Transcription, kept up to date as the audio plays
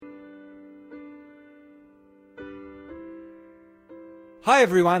Hi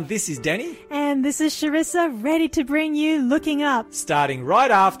everyone, this is Danny. And this is Sharissa, ready to bring you Looking Up. Starting right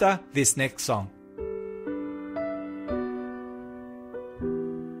after this next song.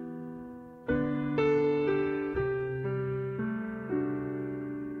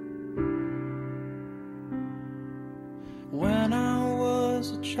 When I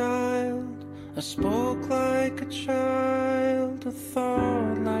was a child, I spoke like a child, I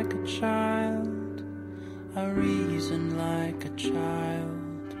thought like a child, I reasoned like a child.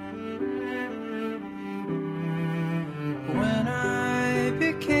 When I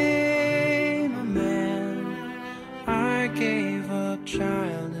became a man, I gave up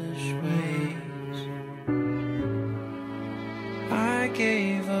childish ways. I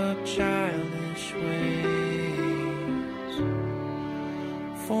gave up childish ways.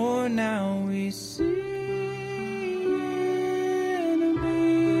 For now we see in a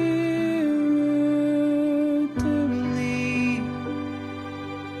mirror dimly,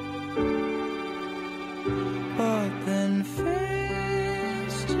 but then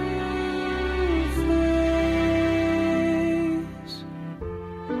face to face.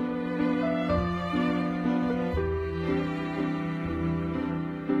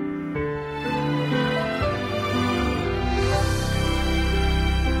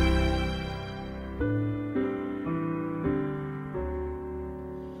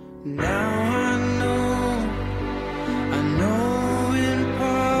 Now I know in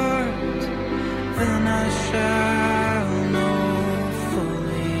part, then I shall know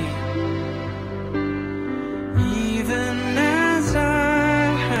fully, even as I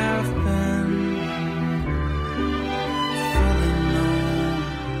have been fully known.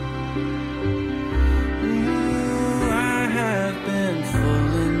 Ooh, I have been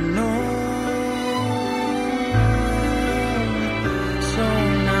fully known. So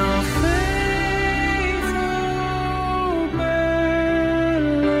now faithful bear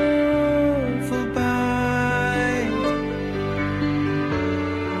love abide.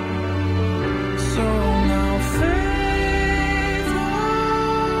 So now faithful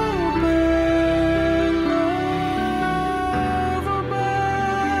bear love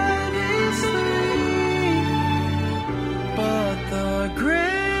abide is free, but the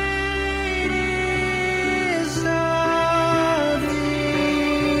greatest of these is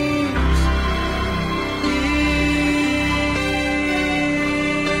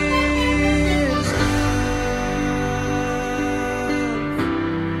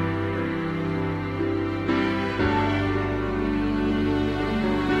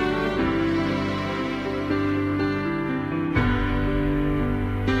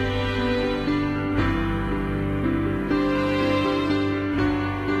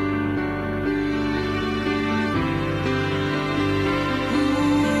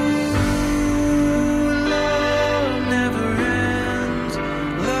love never ends,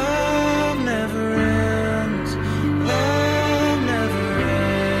 love never ends, love never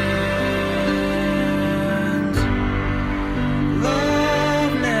ends,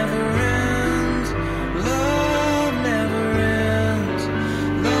 love never ends, love never ends,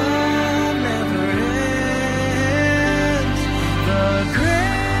 love never ends. The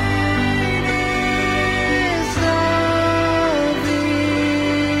greatest of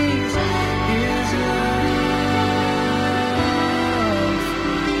these is love.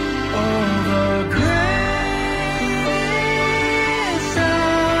 Oh, the greatest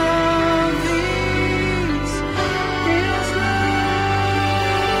of these is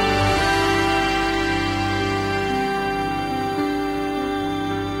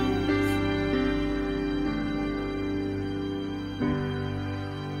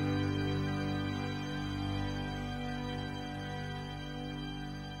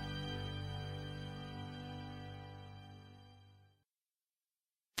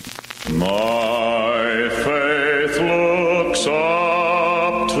My faith looks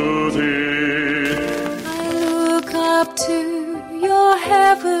up to thee. I look up to your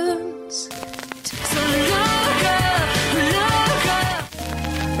heavens. So look up, look up,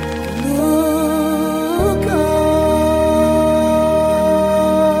 look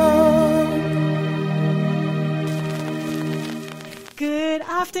up. Good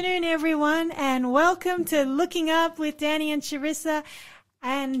afternoon, everyone, and welcome to Looking Up with Danny and Sharissa.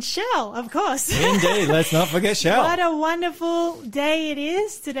 And Shell, of course. Indeed, let's not forget Shell. What a wonderful day it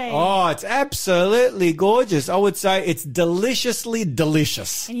is today. Oh, it's absolutely gorgeous. I would say it's deliciously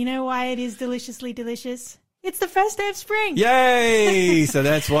delicious. And you know why it is deliciously delicious? It's the first day of spring. Yay! So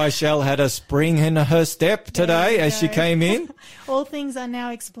that's why Shell had a spring in her step today as she came in. All things are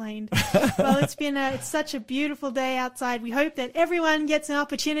now explained. Well, it's such a beautiful day outside. We hope that everyone gets an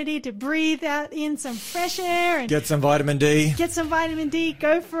opportunity to breathe out in some fresh air and Get some vitamin D. get some vitamin D,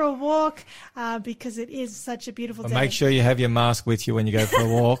 go for a walk, because it is such a beautiful day. Make sure you have your mask with you when you go for a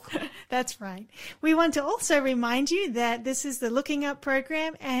walk. That's right. We want to also remind you that this is the Looking Up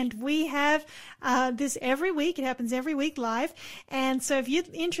program, and we have this every week. It happens every week live. And so if you're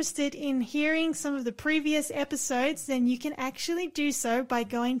interested in hearing some of the previous episodes, then you can actually do so by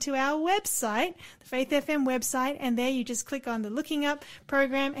going to our website, the Faith FM website, and there you just click on the Looking Up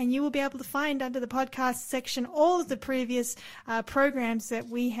program, and you will be able to find under the podcast section all of the previous programs that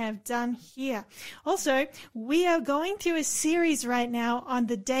we have done here. Also, we are going through a series right now on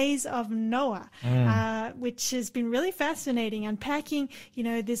the days of Noah, which has been really fascinating, unpacking,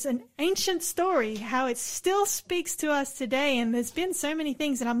 this an ancient story, how it still speaks to us today. And there's been so many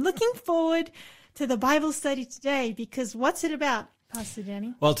things, and I'm looking forward to the Bible study today, because what's it about, Pastor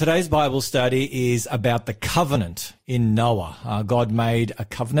Danny? Well, today's Bible study is about the covenant in Noah. God made a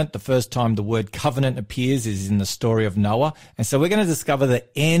covenant. The first time the word covenant appears is in the story of Noah. And so we're going to discover the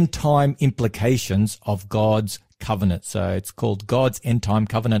end time implications of God's covenant. So it's called God's end time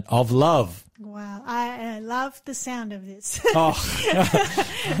covenant of love. Wow, I love the sound of this. Oh.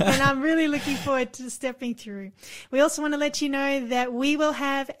 And I'm really looking forward to stepping through. We also want to let you know that we will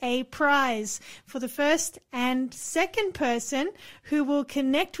have a prize for the first and second person who will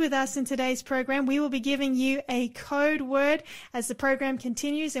connect with us in today's program. We will be giving you a code word as the program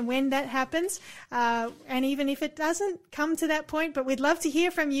continues, and when that happens, and even if it doesn't come to that point, but we'd love to hear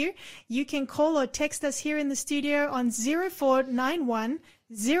from you, you can call or text us here in the studio on 0491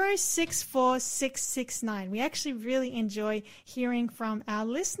 064669. We actually really enjoy hearing from our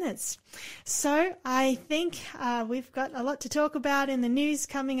listeners. So I think we've got a lot to talk about in the news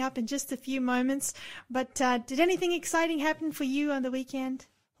coming up in just a few moments. But did anything exciting happen for you on the weekend?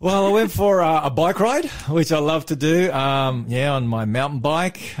 Well, I went for a bike ride, which I love to do, on my mountain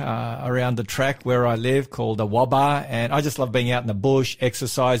bike around the track where I live called a Wabba. And I just love being out in the bush,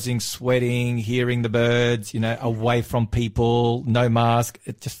 exercising, sweating, hearing the birds, away from people, no mask.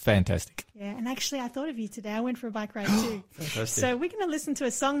 It's just fantastic. Yeah, and actually I thought of you today. I went for a bike ride too. Fantastic. So we're going to listen to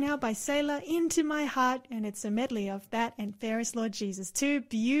a song now by Sailor, Into My Heart, and it's a medley of that and Fairest Lord Jesus. Two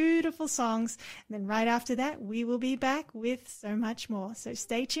beautiful songs. And then right after that, we will be back with so much more. So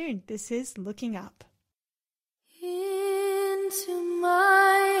stay tuned. This is Looking Up. Into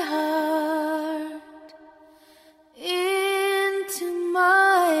my heart, into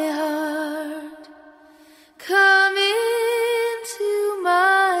my heart, come into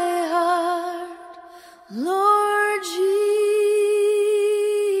my heart, Lord Jesus,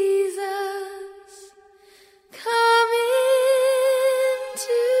 come in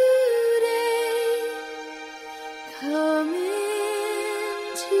today, come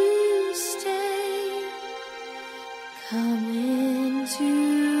in to stay, come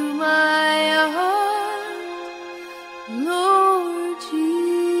into my heart, Lord Jesus.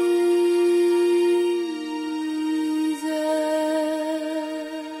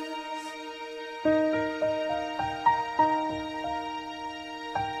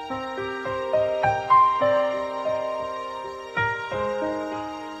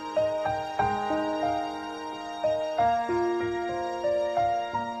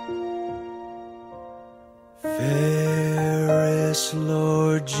 Fairest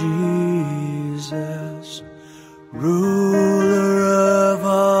Lord Jesus, ruler of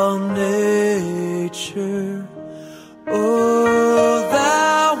all nature, O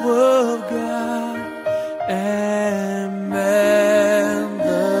thou of God and man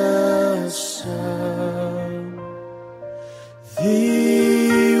the Son,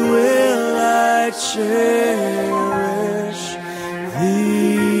 thee will I cherish,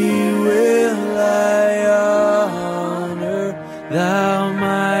 thee will I honor, thou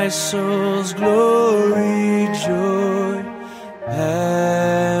my soul's glory, joy,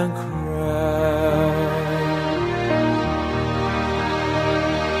 and crown.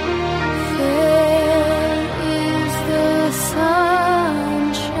 Fair is the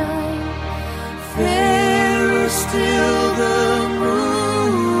sunshine, Fairer still the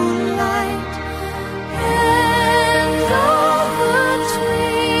moonlight, and all the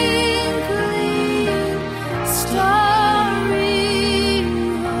twinkling starry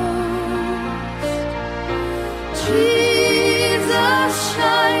hosts.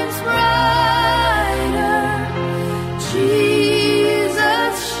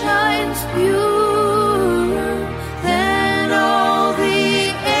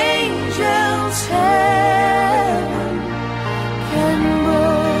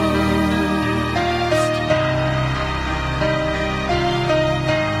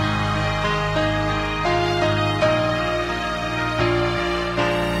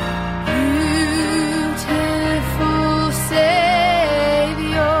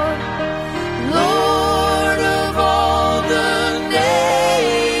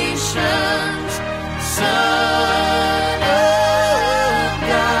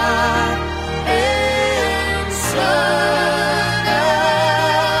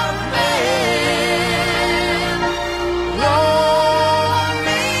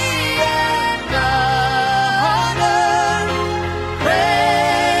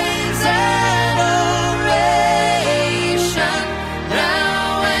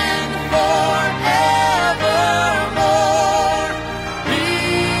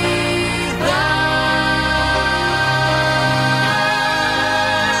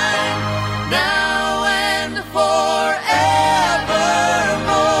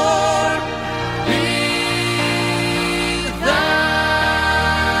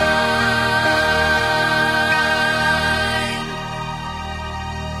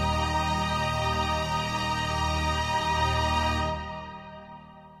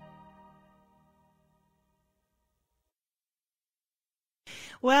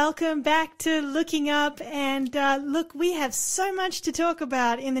 Welcome back to Looking Up. And look, we have so much to talk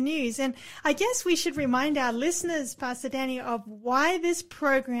about in the news. And I guess we should remind our listeners, Pastor Danny, of why this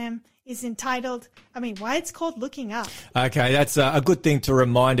program is why it's called Looking Up. Okay, that's a good thing to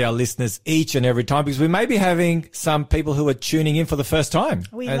remind our listeners each and every time, because we may be having some people who are tuning in for the first time.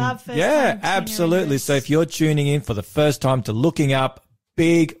 We love first time Yeah, tuner absolutely. readers. So if you're tuning in for the first time to Looking Up,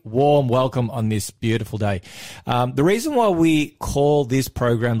 big, warm welcome on this beautiful day. The reason why we call this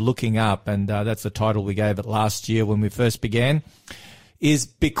program Looking Up, and that's the title we gave it last year when we first began, is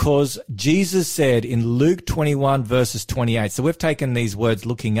because Jesus said in Luke 21 verses 28, so we've taken these words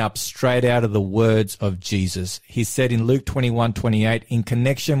looking up straight out of the words of Jesus. He said in Luke 21:28, in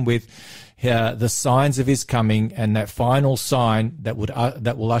connection with the signs of his coming and that final sign that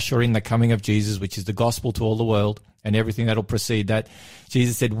will usher in the coming of Jesus, which is the gospel to all the world and everything that will precede that.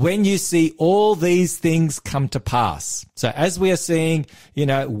 Jesus said, when you see all these things come to pass. So as we are seeing,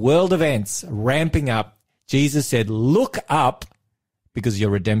 world events ramping up, Jesus said, look up, because your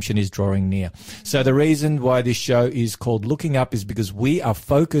redemption is drawing near. So the reason why this show is called Looking Up is because we are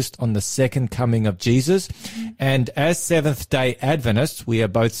focused on the second coming of Jesus. And as Seventh-day Adventists, we are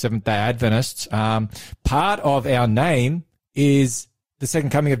both Seventh-day Adventists, part of our name is the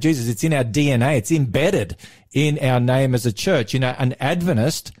second coming of Jesus. It's in our DNA. It's embedded in our name as a church. An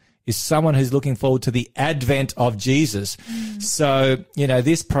Adventist is someone who's looking forward to the advent of Jesus. So,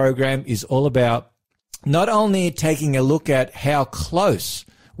 this program is all about not only taking a look at how close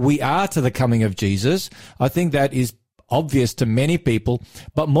we are to the coming of Jesus. I think that is obvious to many people,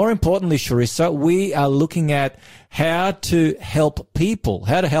 but more importantly, Charissa, we are looking at how to help people,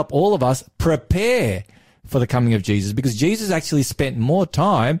 how to help all of us prepare for the coming of Jesus, because Jesus actually spent more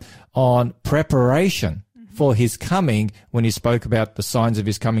time on preparation for his coming when he spoke about the signs of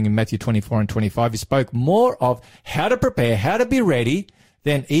his coming in Matthew 24 and 25. He spoke more of how to prepare, how to be ready,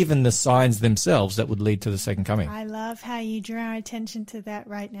 than even the signs themselves that would lead to the second coming. I love how you draw our attention to that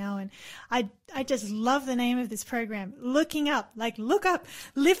right now. And I just love the name of this program, Looking Up. Like, look up,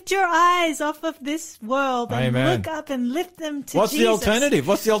 lift your eyes off of this world and Amen. look up and lift them to What's Jesus. the alternative?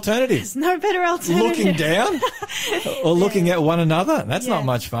 What's the alternative? There's no better alternative. Looking down or looking at one another? That's Yeah. not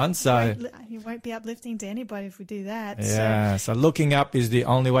much fun. So, You won't be uplifting to anybody if we do that. yeah, so looking up is the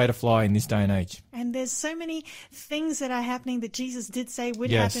only way to fly in this day and age. And there's so many things that are happening that Jesus did say would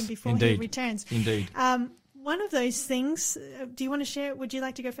Yes, happen before indeed. he returns. Indeed. One of those things, do you want to share? Would you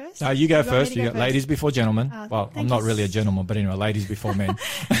like to go first? You go want me first. to You go got first? ladies before gentlemen. Well, thank I'm you. not really a gentleman, but anyway, ladies before men.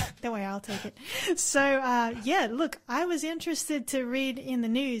 Don't worry, I'll take it. So, look, I was interested to read in the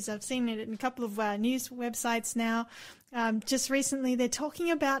news. I've seen it in a couple of news websites now. Just recently, they're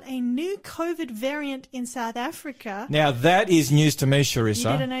talking about a new COVID variant in South Africa. Now, that is news to me,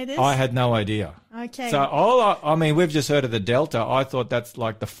 Charissa. You didn't know this? I had no idea. Okay. So we've just heard of the Delta. I thought that's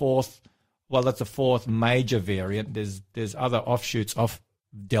like the fourth major variant. There's other offshoots of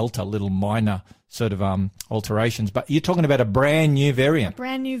Delta, little minor sort of alterations. But you're talking about a brand new variant.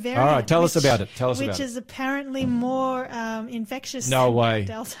 Brand new variant. All right, tell us about it. Which is apparently more infectious No than way.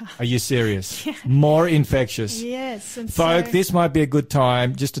 Delta. Are you serious? More infectious. Yes. And Folk, so, this might be a good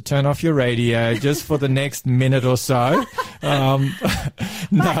time just to turn off your radio just for the next minute or so. No.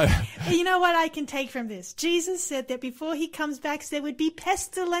 you know what I can take from this? Jesus said that before he comes back, there would be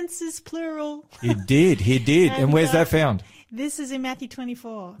pestilences, plural. He did. And where's that found? This is in Matthew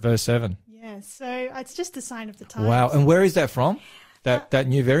 24. Verse 7. Yeah, so it's just a sign of the times. Wow. And where is that from? That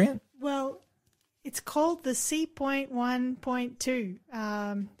new variant? Well, it's called the C.1.2.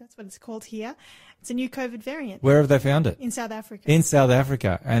 That's what it's called here. It's a new COVID variant Where have they found it? in South Africa. In South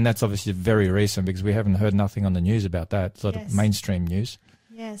Africa. And that's obviously very recent because we haven't heard nothing on the news about that, sort of Yes. mainstream news.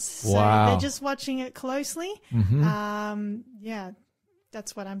 Yes. So Wow. they're just watching it closely. Yeah,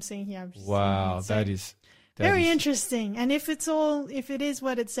 that's what I'm seeing here. I'm just Wow. seeing it. So That is very interesting. And if it is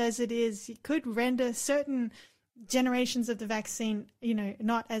what it says it is, it could render certain generations of the vaccine,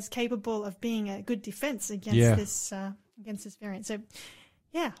 not as capable of being a good defense against this variant. So,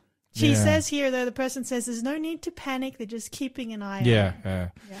 yeah. She Yeah. says here, though, the person says there's no need to panic. They're just keeping an eye on it. Yeah.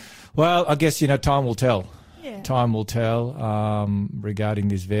 Well, I guess, time will tell. Yeah. Time will tell regarding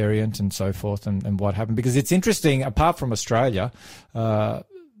this variant and so forth and what happened. Because it's interesting, apart from Australia,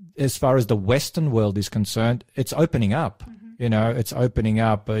 as far as the Western world is concerned, it's opening up. It's opening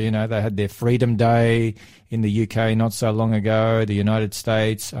up. They had their Freedom Day in the UK not so long ago, the United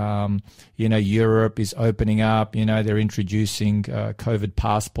States. Europe is opening up. They're introducing COVID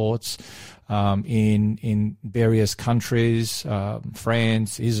passports in various countries,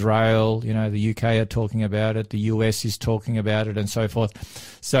 France, Israel, the UK are talking about it, the US is talking about it and so forth.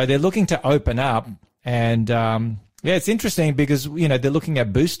 So they're looking to open up and Yeah, it's interesting because, they're looking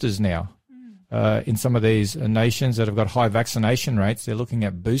at boosters now. In some of these nations that have got high vaccination rates, they're looking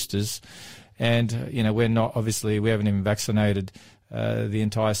at boosters. And, we haven't even vaccinated the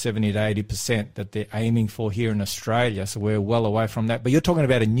entire 70 to 80% that they're aiming for here in Australia. So we're well away from that. But you're talking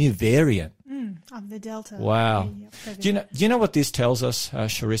about a new variant. Of the Delta. Wow. Yeah, Do you know what this tells us,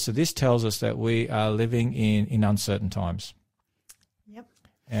 Sharissa? This tells us that we are living in uncertain times. Yep.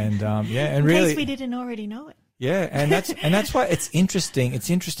 And, and In really. case we didn't already know it. Yeah, and that's why it's interesting. It's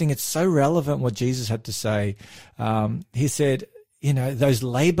interesting. It's so relevant what Jesus had to say. He said, those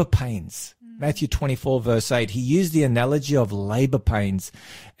labor pains. Matthew 24 verse 8. He used the analogy of labor pains,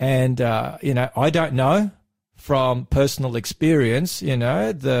 and I don't know from personal experience,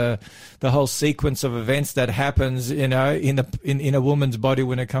 the whole sequence of events that happens, in a woman's body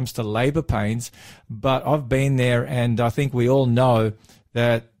when it comes to labor pains. But I've been there, and I think we all know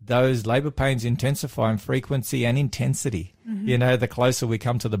that those labor pains intensify in frequency and intensity, the closer we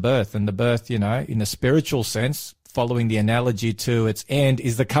come to the birth. And the birth, in a spiritual sense, following the analogy to its end,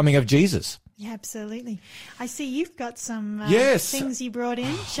 is the coming of Jesus. Yeah, absolutely. I see you've got some Yes. things you brought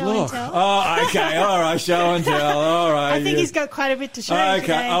in. Show and Look. tell. Oh, okay. All right. Show and tell. All right. I think yeah. he's got quite a bit to show Okay,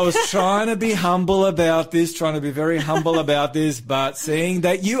 today. I was trying to be humble about this, trying to be very humble about this, but seeing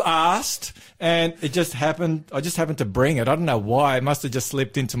that you asked, and it just happened, I just happened to bring it. I don't know why. It must have just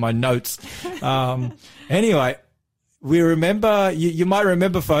slipped into my notes. Anyway, we remember, you might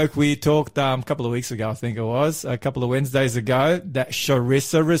remember, folk, we talked a couple of weeks ago, I think it was, a couple of Wednesdays ago, that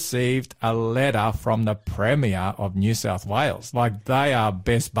Sharissa received a letter from the Premier of New South Wales. Like, they are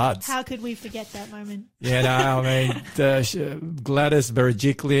best buds. How could we forget that moment? Gladys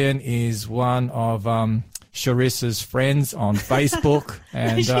Berejiklian is one of Sharissa's friends on Facebook.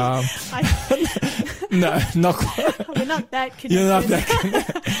 And no, not quite. We're not that connected. You're not that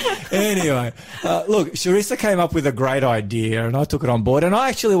connected. Anyway, look, Sharissa came up with a great idea, and I took it on board. And I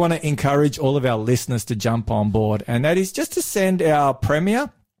actually want to encourage all of our listeners to jump on board, and that is just to send our Premier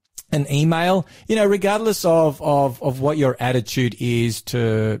an email, regardless of what your attitude is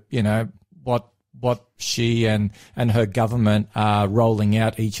to, what she and her government are rolling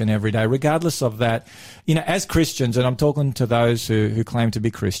out each and every day. Regardless of that, as Christians, and I'm talking to those who claim to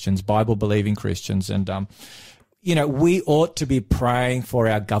be Christians, Bible-believing Christians, and we ought to be praying for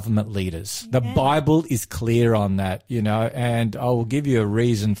our government leaders. The Bible is clear on that, and I will give you a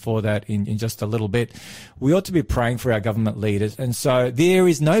reason for that in just a little bit. We ought to be praying for our government leaders. And so there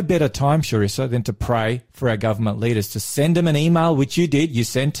is no better time, Sharissa, than to pray for our government leaders, to send them an email, which you did. You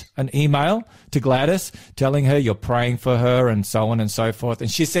sent an email to Gladys telling her you're praying for her and so on and so forth. And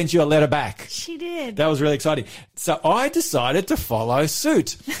she sent you a letter back. She did. That was really exciting. So I decided to follow suit.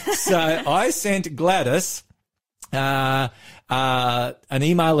 So I sent Gladys an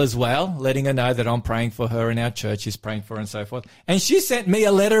email as well, letting her know that I'm praying for her and our church is praying for her and so forth. And she sent me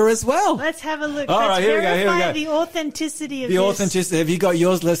a letter as well. Let's have a look. All Let's right, here we go, verify the authenticity of The this. authenticity. Have you got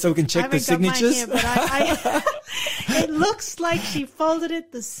yours, Les, so we can check the signatures? I haven't got mine here, but it looks like she folded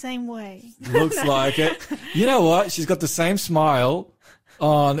it the same way. Looks like it. You know what? She's got the same smile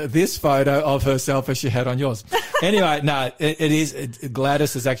on this photo of herself as she had on yours. Anyway, no,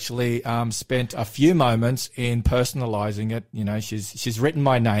 Gladys has actually spent a few moments in personalizing it. She's written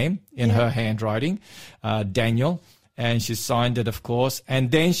my name in her handwriting, Daniel, and she's signed it, of course.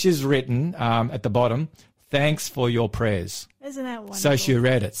 And then she's written at the bottom, "Thanks for your prayers." Isn't that wonderful? So she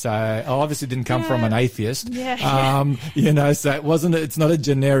read it. So it obviously didn't come from an atheist. Yeah. So it's not a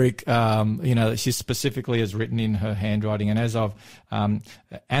generic, she specifically has written in her handwriting. And as I've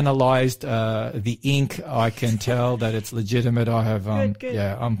analyzed the ink, I can tell that it's legitimate. I have, Good.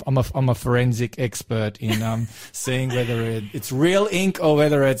 yeah, I'm a forensic expert in seeing whether it's real ink or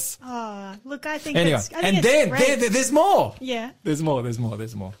whether it's. Oh, look, I think Anyway, there's more. Yeah. There's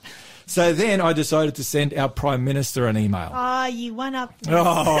more. So then I decided to send our Prime Minister an email. Oh, you won up.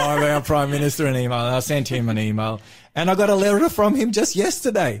 Our Prime Minister an email. I sent him an email. And I got a letter from him just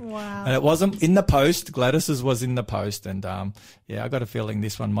yesterday. Wow. And it wasn't in the post. Gladys's was in the post. And, I got a feeling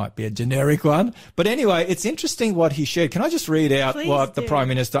this one might be a generic one. But anyway, it's interesting what he shared. Can I just read out Please what do. the Prime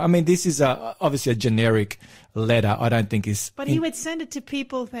Minister, I mean, this is obviously a generic letter. I don't think is. But he would send it to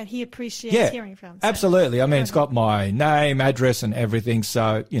people that he appreciates hearing from. So. Absolutely. I mean, it's got my name, address, and everything.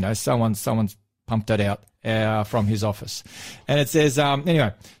 So, someone's pumped that out from his office. And it says,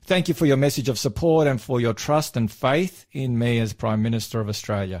 anyway, thank you for your message of support and for your trust and faith in me as Prime Minister of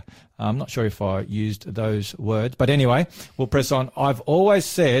Australia. I'm not sure if I used those words, but anyway, we'll press on. I've always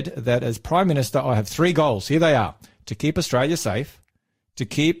said that as Prime Minister, I have three goals. Here they are: to keep Australia safe, to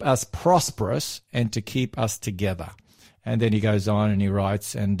keep us prosperous, and to keep us together. And then he goes on and he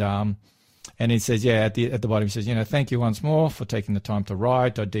writes, and And he says, at the bottom, he says, thank you once more for taking the time to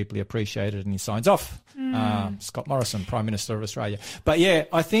write. I deeply appreciate it. And he signs off. Scott Morrison, Prime Minister of Australia. But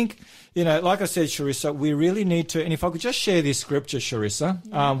I think, like I said, Sharissa, we really need to, and if I could just share this scripture,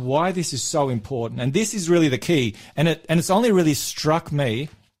 Sharissa, why this is so important. And this is really the key. And it's only really struck me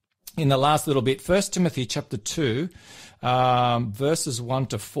in the last little bit. 1 Timothy chapter 2, verses 1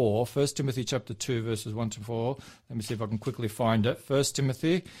 to 4. 1 Timothy chapter 2, verses 1 to 4. Let me see if I can quickly find it. 1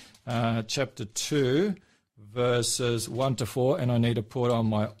 Timothy chapter 2, verses 1 to 4. And I need to put on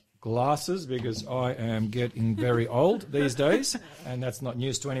my glasses because I am getting very old these days, and that's not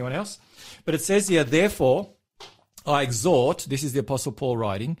news to anyone else. But it says here, therefore, I exhort, this is the Apostle Paul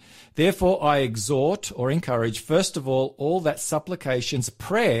writing, therefore I exhort or encourage, first of all that supplications,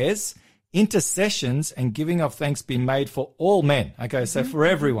 prayers, intercessions, and giving of thanks be made for all men. Okay, so for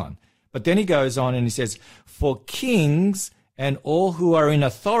everyone. But then he goes on and he says, for kings and all who are in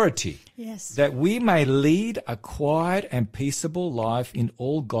authority, that we may lead a quiet and peaceable life in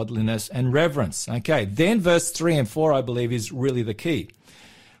all godliness and reverence. Okay, then verse 3 and 4, I believe, is really the key.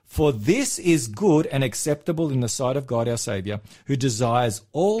 For this is good and acceptable in the sight of God our Saviour, who desires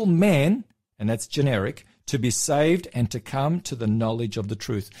all men, and that's generic, to be saved and to come to the knowledge of the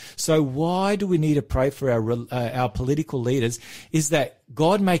truth. So why do we need to pray for our political leaders? Is that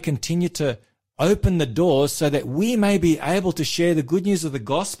God may continue to open the doors so that we may be able to share the good news of the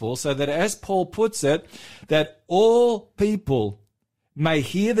gospel, so that, as Paul puts it, that all people may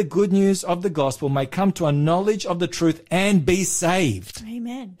hear the good news of the gospel, may come to a knowledge of the truth and be saved.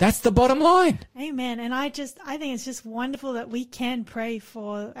 Amen. That's the bottom line. Amen. And I think it's just wonderful that we can pray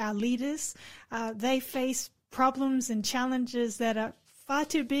for our leaders. They face problems and challenges that are far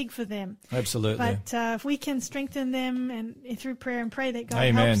too big for them. Absolutely. But if we can strengthen them and through prayer and pray that God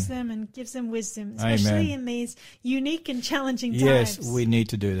Amen. helps them and gives them wisdom, especially in these unique and challenging times. Yes, we need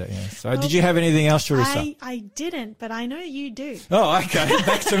to do that, yes. So did you have anything else, Sharissa? I didn't, but I know you do. Oh, okay.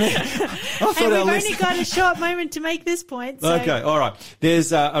 Back to me. I And we've only got a short moment to make this point. So. Okay, all right.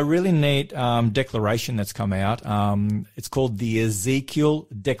 There's a really neat declaration that's come out. It's called the Ezekiel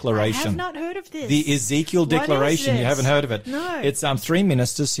Declaration. I have not heard of this. The Ezekiel Declaration. You haven't heard of it? No. It's 3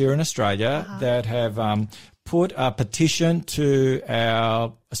 ministers here in Australia that have put a petition to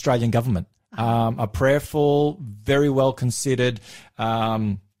our Australian government. A prayerful, very well considered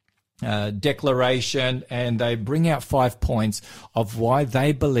declaration, and they bring out 5 points of why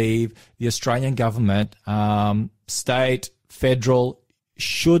they believe the Australian government, state, federal,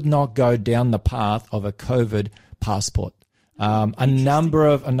 should not go down the path of a COVID passport. A number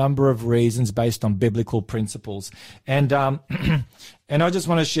of reasons based on biblical principles. And and I just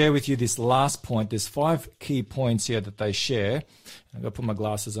want to share with you this last point. There's 5 key points here that they share. I've got to put my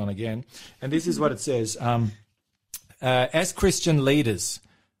glasses on again. And this is what it says. As Christian leaders,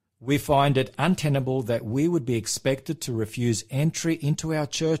 we find it untenable that we would be expected to refuse entry into our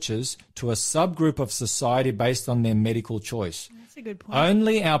churches to a subgroup of society based on their medical choice. That's a good point.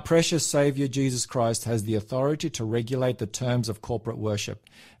 Only our precious Saviour Jesus Christ has the authority to regulate the terms of corporate worship.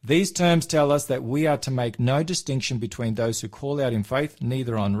 These terms tell us that we are to make no distinction between those who call out in faith,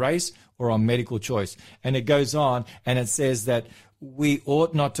 neither on race or on medical choice. And it goes on and it says that we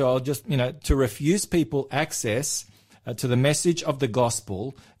ought not to, to refuse people access to the message of the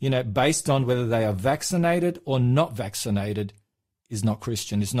gospel, based on whether they are vaccinated or not vaccinated, is not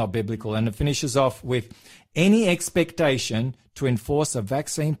Christian, it's not biblical. And it finishes off with any expectation to enforce a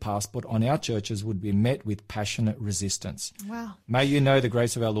vaccine passport on our churches would be met with passionate resistance. Wow. May you know the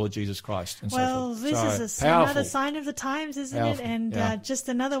grace of our Lord Jesus Christ. And well, so this is another sign of the times, isn't Powerful. it? And just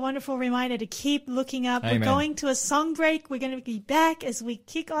another wonderful reminder to keep looking up. Amen. We're going to a song break. We're going to be back as we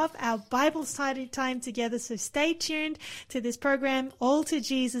kick off our Bible study time together. So stay tuned to this program. All to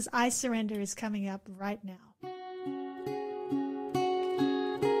Jesus, I Surrender is coming up right now.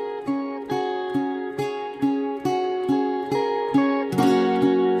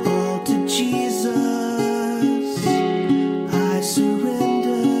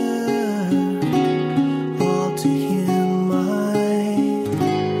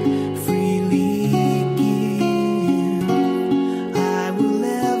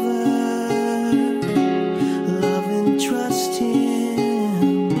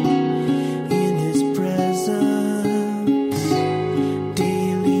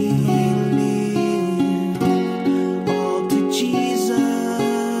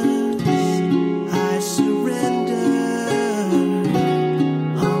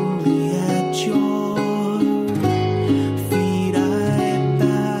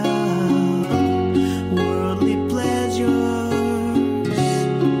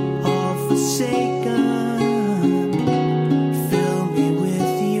 Fill me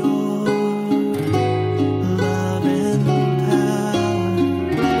with your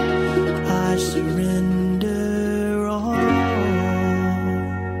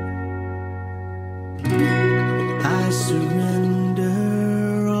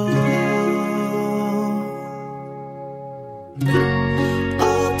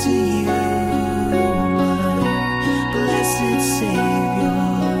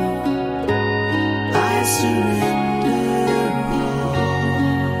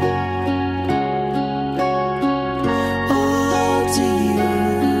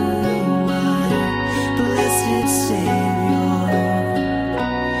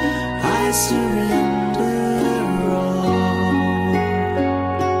I surrender all.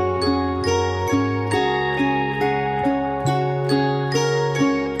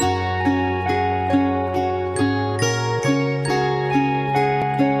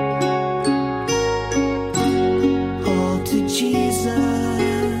 All to Jesus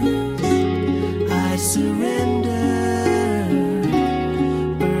I surrender.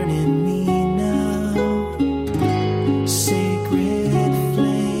 Burn in me now, sacred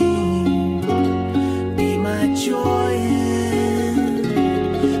flame. Be my joy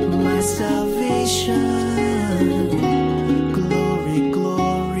and my salvation. Glory,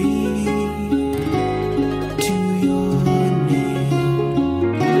 glory to your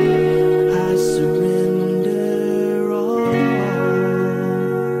name. I surrender all.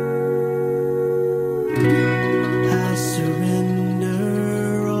 I surrender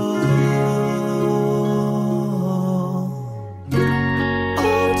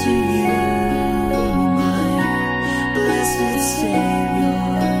all to you, my blessed Savior.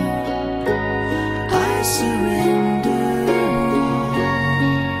 I surrender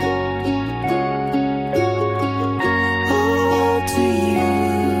all to you,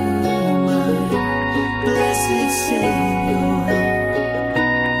 my blessed Savior.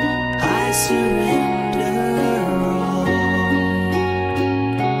 I surrender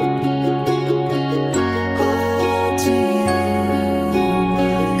all to you,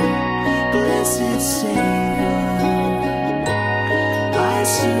 my blessed Savior. I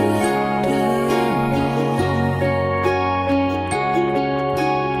surrender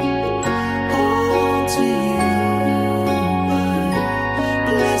all to you, my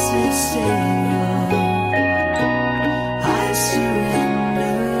blessed Savior. I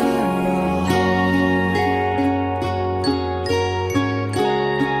surrender all.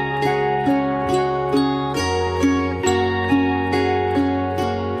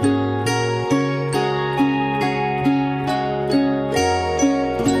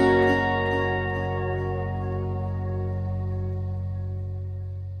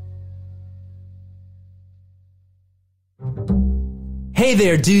 Hey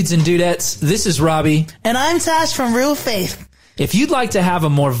there, dudes and dudettes. This is Robbie. And I'm Tash from Real Faith. If you'd like to have a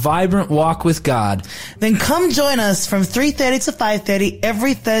more vibrant walk with God, Then come join us from 3:30 to 5:30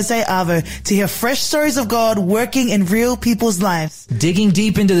 every Thursday Avo to hear fresh stories of God working in real people's lives. digging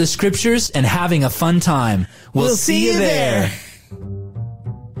deep into the scriptures and having a fun time. We'll see you there.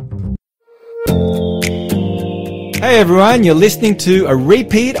 Hey everyone, you're listening to a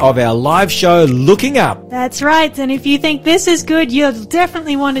repeat of our live show, Looking Up. That's right. And if you think this is good, you'll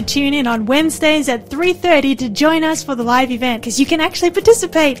definitely want to tune in on Wednesdays at 3:30 to join us for the live event, because you can actually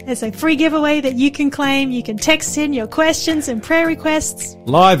participate. There's a free giveaway that you can claim. You can text in your questions and prayer requests.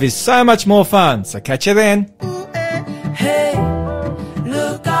 Live is so much more fun, so catch you then. Hey,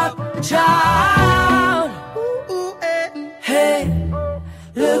 look up, child. Hey,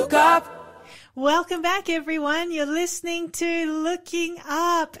 look up. Welcome back, everyone. You're listening to Looking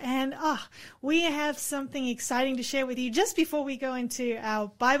Up, and we have something exciting to share with you just before we go into our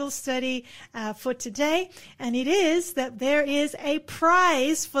Bible study for today. And it is that there is a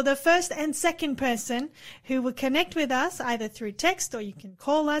prize for the first and second person who will connect with us either through text, or you can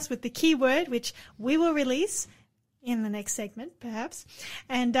call us with the keyword, which we will release in the next segment, perhaps.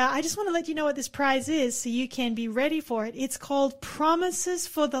 And I just want to let you know what this prize is so you can be ready for it. It's called Promises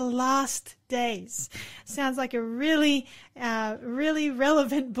for the Last Days. Sounds like a really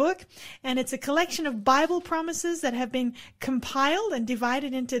relevant book. And it's a collection of Bible promises that have been compiled and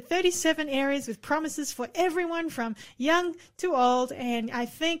divided into 37 areas with promises for everyone from young to old. And I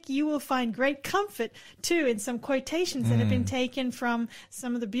think you will find great comfort, too, in some quotations that have been taken from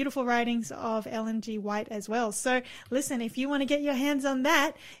some of the beautiful writings of Ellen G. White as well. So listen, if you want to get your hands on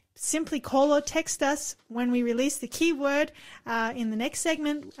that, simply call or text us when we release the keyword in the next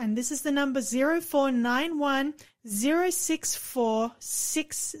segment. And this is the number 0491 064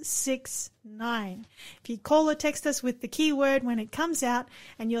 669. If you call or text us with the keyword when it comes out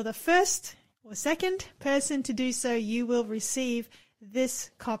and you're the first or second person to do so, you will receive this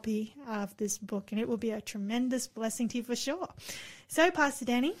copy of this book, and it will be a tremendous blessing to you for sure. So, Pastor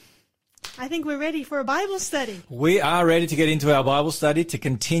Danny, I think we're ready for a Bible study. We are ready to get into our Bible study to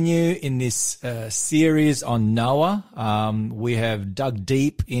continue in this series on Noah. We have dug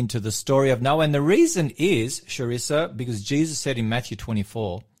deep into the story of Noah, and the reason is, Sharissa, because Jesus said in Matthew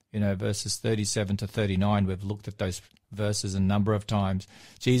 24, verses 37 to 39, we've looked at those verses a number of times.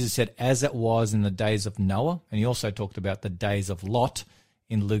 Jesus said, as it was in the days of Noah, and he also talked about the days of Lot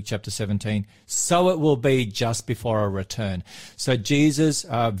in Luke chapter 17, so it will be just before our return. So Jesus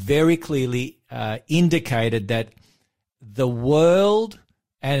very clearly indicated that the world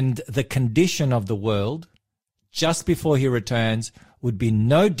and the condition of the world just before he returns would be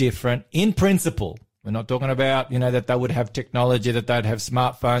no different in principle. We're not talking about, that they would have technology, that they'd have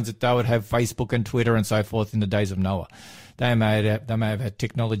smartphones, that they would have Facebook and Twitter and so forth in the days of Noah. They may have had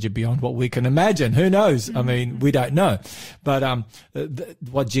technology beyond what we can imagine. Who knows? I mean, we don't know. But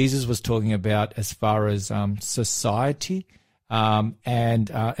what Jesus was talking about as far as society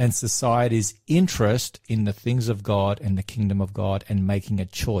and society's interest in the things of God and the kingdom of God and making a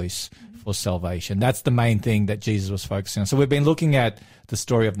choice for salvation. That's the main thing that Jesus was focusing on. So we've been looking at the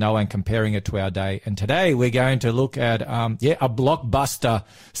story of Noah and comparing it to our day. And today we're going to look at, a blockbuster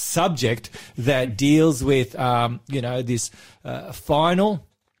subject that deals with, this final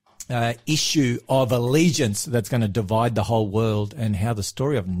issue of allegiance that's going to divide the whole world, and how the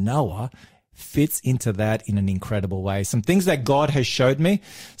story of Noah fits into that in an incredible way. Some things that God has showed me.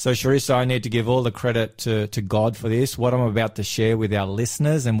 So, Charissa, I need to give all the credit to God for this. What I'm about to share with our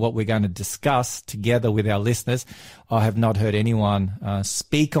listeners and what we're going to discuss together with our listeners, I have not heard anyone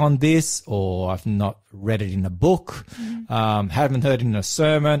speak on this, or I've not read it in a book, haven't heard it in a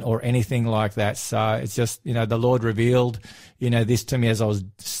sermon or anything like that. So it's just, the Lord revealed, this to me as I was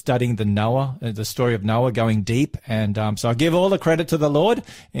studying the story of Noah, going deep. And so I give all the credit to the Lord.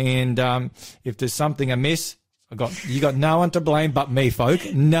 And if there's something amiss, you got no one to blame but me,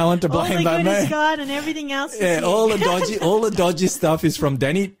 folk. No one to blame but me. All the good is God, and everything else is yeah, me. all the dodgy stuff is from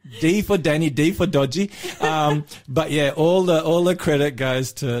Danny. D for Danny, D for dodgy. But yeah, all the credit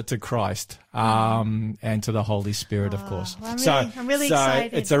goes to Christ, and to the Holy Spirit, of course. Well, I'm really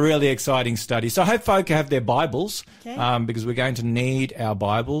excited. It's a really exciting study. So I hope folk have their Bibles, Okay. Because we're going to need our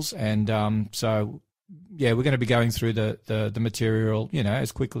Bibles, and we're going to be going through the material,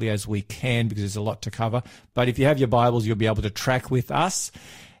 as quickly as we can, because there's a lot to cover. But if you have your Bibles, you'll be able to track with us.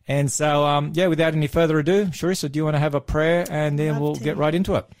 And so, without any further ado, Charissa, do you want to have a prayer, and then we'll get right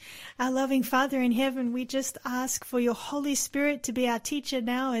into it? Our loving Father in heaven, we just ask for your Holy Spirit to be our teacher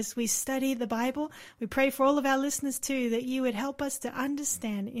now as we study the Bible. We pray for all of our listeners too, that you would help us to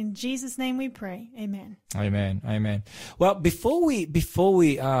understand. In Jesus' name we pray. Amen. Amen. Amen. Well, before we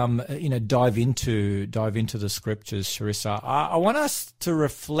dive into the scriptures, Charissa, I want us to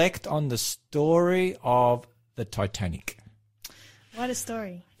reflect on the story of the Titanic. What a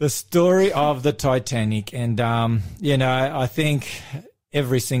story. The story of the Titanic. And, I think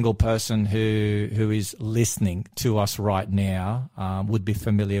every single person who is listening to us right now would be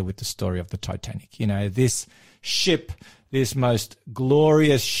familiar with the story of the Titanic. This ship, this most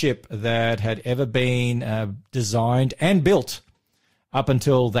glorious ship that had ever been designed and built up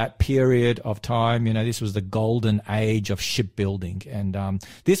until that period of time. This was the golden age of shipbuilding. And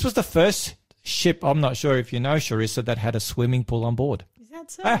this was the first ship, I'm not sure if you know, Charissa, that had a swimming pool on board. Is that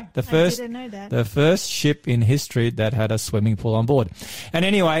so? I didn't know that. The first ship in history that had a swimming pool on board. And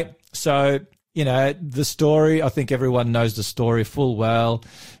anyway, so, the story, I think everyone knows the story full well.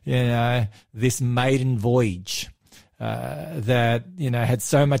 This maiden voyage that, had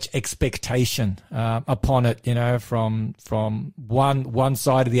so much expectation upon it, from one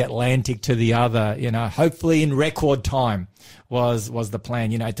side of the Atlantic to the other, hopefully in record time was the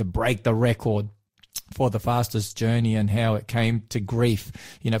plan, to break the record for the fastest journey, and how it came to grief,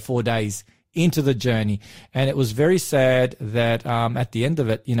 4 days into the journey. And it was very sad that at the end of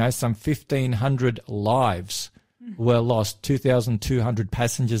it, some 1,500 lives were lost, 2,200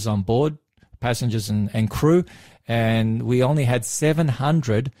 passengers on board, passengers and crew, and we only had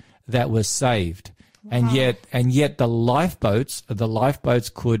 700 that were saved. Wow. And yet the lifeboats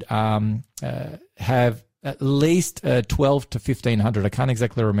could have at least 12 to 1,500. I can't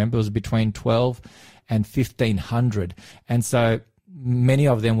exactly remember. It was between 12 and 1,500. And so many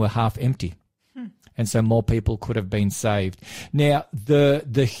of them were half empty. And so more people could have been saved. Now,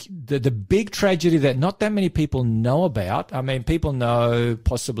 the big tragedy that not that many people know about, I mean, people know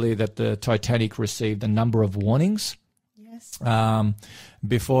possibly that the Titanic received a number of warnings. Yes.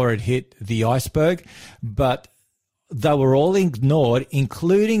 Before it hit the iceberg, but they were all ignored,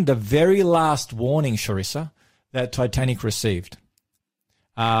 including the very last warning, Charissa, that Titanic received.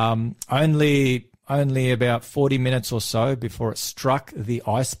 Only about 40 minutes or so before it struck the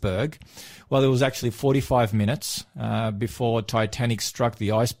iceberg. Well, it was actually 45 minutes before Titanic struck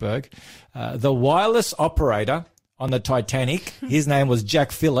the iceberg. The wireless operator on the Titanic, his name was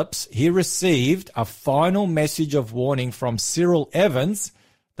Jack Phillips. He received a final message of warning from Cyril Evans,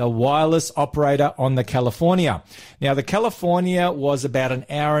 the wireless operator on the California. Now, the California was about an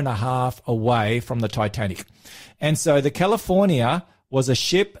hour and a half away from the Titanic. And so the California was a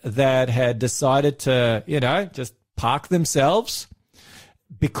ship that had decided to, just park themselves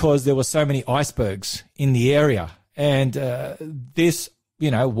because there were so many icebergs in the area. And this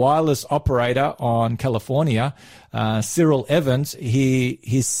wireless operator on California, Cyril Evans,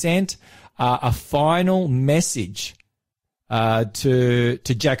 he sent a final message to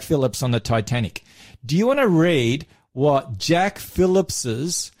Jack Phillips on the Titanic. Do you want to read what Jack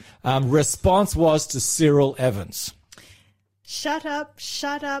Phillips's response was to Cyril Evans? Shut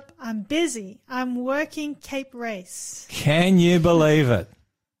up, I'm busy. I'm working Cape Race. Can you believe it?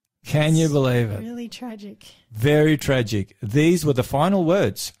 Can you believe it? Really tragic. Very tragic. These were the final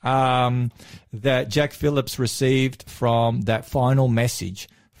words that Jack Phillips received from that final message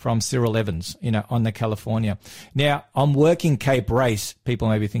from Cyril Evans, on the California. Now, I'm working Cape Race. People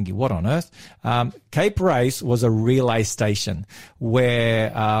may be thinking, what on earth? Cape Race was a relay station where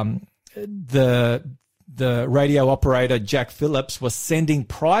the radio operator Jack Phillips was sending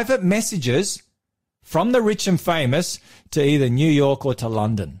private messages from the rich and famous to either New York or to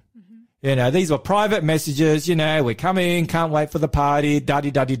London. These were private messages, we're coming, can't wait for the party,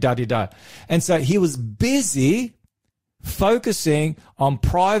 da-di-da-di-da-di-da. And so he was busy focusing on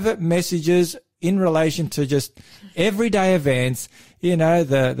private messages in relation to just everyday events,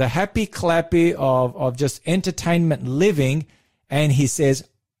 the happy clappy of just entertainment living. And he says,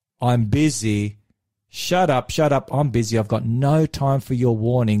 I'm busy. Shut up, I'm busy. I've got no time for your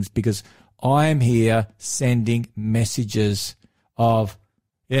warnings because I'm here sending messages of,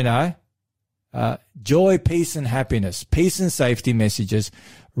 joy, peace and happiness, peace and safety messages.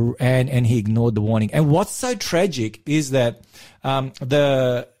 And he ignored the warning. And what's so tragic is that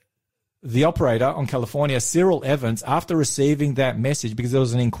the operator on California, Cyril Evans, after receiving that message, because there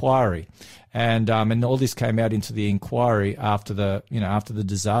was an inquiry, and all this came out into the inquiry after the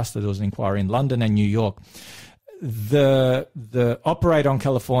disaster. There was an inquiry in London and New York. The operator on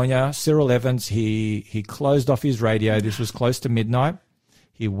California, Cyril Evans, he closed off his radio. This was close to midnight.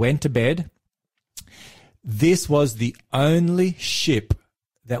 He went to bed. This was the only ship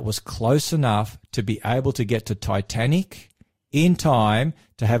that was close enough to be able to get to Titanic in time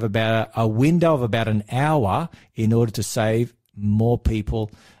to have about a window of about an hour in order to save more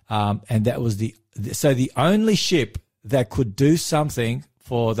people. And that was the only ship that could do something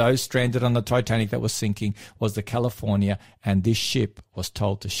for those stranded on the Titanic that was sinking was the California, and this ship was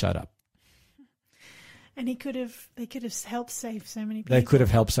told to shut up. And they could have helped save so many people. They could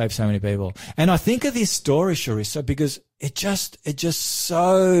have helped save so many people. And I think of this story, Charissa, because it just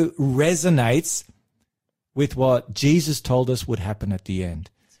so resonates with what Jesus told us would happen at the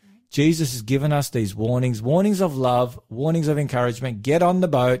end. Right. Jesus has given us these warnings of love, warnings of encouragement. Get on the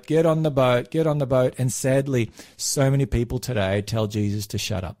boat, get on the boat, get on the boat. And sadly, so many people today tell Jesus to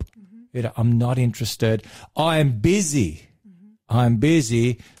shut up. Mm-hmm. I'm not interested. I am busy. Mm-hmm. I'm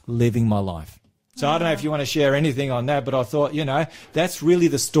busy living my life. So I don't know if you want to share anything on that, but I thought, that's really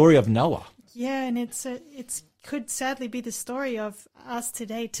the story of Noah. Yeah, and it's could sadly be the story of us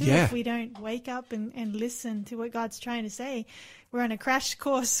today too. Yeah. If we don't wake up and listen to what God's trying to say. We're on a crash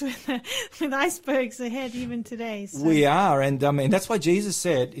course with icebergs ahead even today. So. We are, and that's why Jesus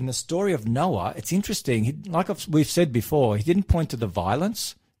said in the story of Noah, it's interesting, we've said before, he didn't point to the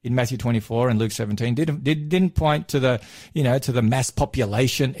violence in Matthew 24 and Luke 17, didn't point to the, to the mass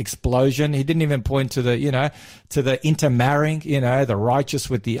population explosion. He didn't even point to the, to the intermarrying, the righteous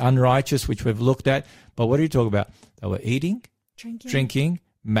with the unrighteous, which we've looked at. But what did he talk about? They were eating, drinking,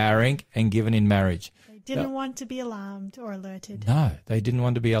 marrying, and given in marriage. They didn't want to be alarmed or alerted. No, they didn't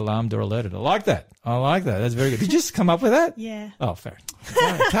want to be alarmed or alerted. I like that. That's very good. Did you just come up with that? Yeah. Oh, fair.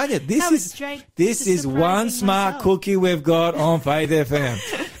 I tell you, this is one smart myself. cookie we've got on Faith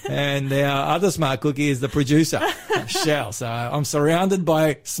FM. And our other smart cookie is the producer, Shell. So I'm surrounded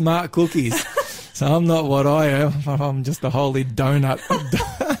by smart cookies. So I'm not what I am. I'm just a holy donut.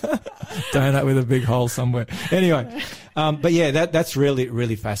 Donut with a big hole somewhere. Anyway, but yeah, that's really,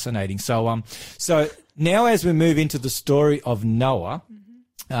 really fascinating. So now as we move into the story of Noah,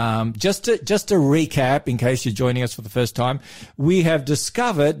 just to recap, in case you're joining us for the first time, we have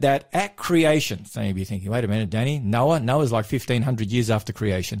discovered that at creation, so you'll be thinking, wait a minute, Danny, Noah's like 1,500 years after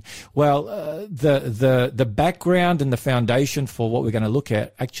creation. Well, the background and the foundation for what we're going to look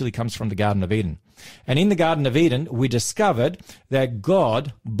at actually comes from the Garden of Eden. And in the Garden of Eden, we discovered that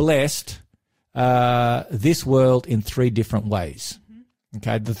God blessed this world in 3 different ways.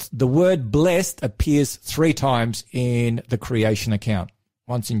 Okay, the word blessed appears 3 times in the creation account.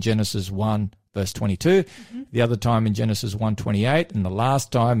 Once in Genesis 1, verse 22, the other time in Genesis 1:28, and the last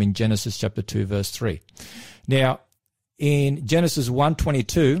time in Genesis chapter 2, verse 3. Now, in Genesis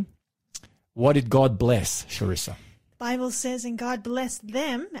 1:22, what did God bless, Charissa? Bible says, and God blessed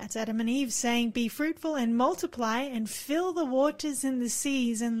them, that's Adam and Eve, saying, be fruitful and multiply and fill the waters in the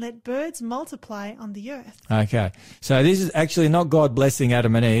seas and let birds multiply on the earth. Okay. So this is actually not God blessing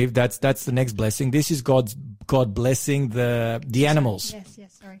Adam and Eve. That's the next blessing. This is God blessing the animals.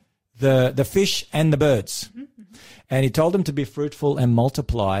 Yes, sorry. The fish and the birds. And he told them to be fruitful and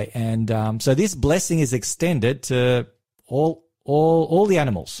multiply. And so this blessing is extended to all the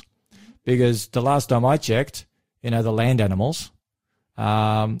animals. Because the last time I checked, the land animals,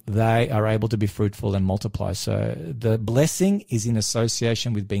 they are able to be fruitful and multiply. So the blessing is in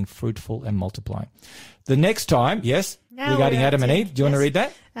association with being fruitful and multiplying. The next time, yes, Now regarding we're Adam and at Eve, do you want to read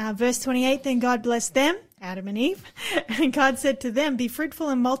that? Verse 28, then God blessed them, Adam and Eve, and God said to them, be fruitful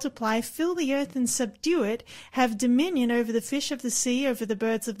and multiply, fill the earth and subdue it, have dominion over the fish of the sea, over the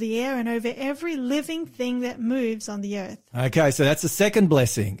birds of the air, and over every living thing that moves on the earth. Okay, so that's the second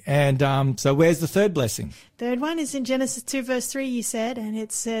blessing. And so where's the third blessing? Third one is in Genesis 2 verse 3, you said, and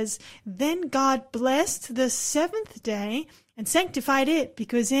it says, then God blessed the seventh day and sanctified it,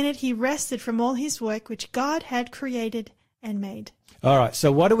 because in it he rested from all his work which God had created and made. All right,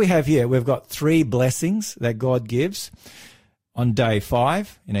 so what do we have here? We've got 3 blessings that God gives. On day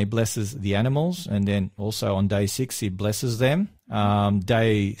 5, he blesses the animals, and then also on day 6, he blesses them.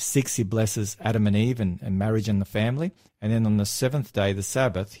 Day 6, he blesses Adam and Eve and marriage and the family. And then on the 7th day, the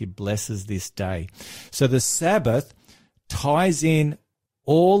Sabbath, he blesses this day. So the Sabbath ties in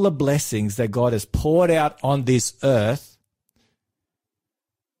all the blessings that God has poured out on this earth.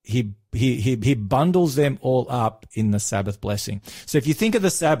 He bundles them all up in the Sabbath blessing. So if you think of the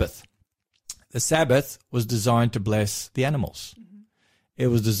Sabbath was designed to bless the animals. It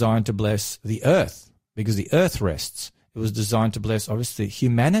was designed to bless the earth because the earth rests. It was designed to bless, obviously,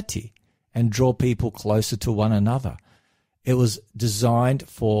 humanity and draw people closer to one another. It was designed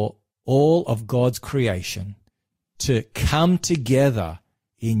for all of God's creation to come together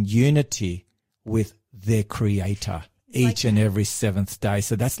in unity with their Creator. Each and every 7th day.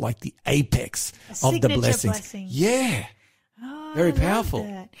 So that's like the apex of the blessings. Blessing. Yeah. Oh, Very I love powerful.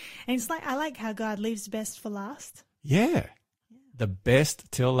 that. And it's like, I like how God leaves best for last. Yeah. The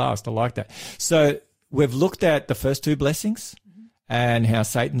best till last. I like that. So we've looked at the first 2 blessings and how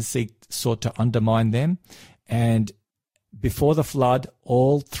Satan sought to undermine them. And before the flood,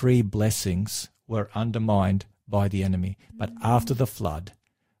 all 3 blessings were undermined by the enemy. But after the flood,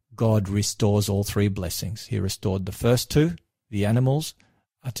 God restores all 3 blessings. He restored the first 2, the animals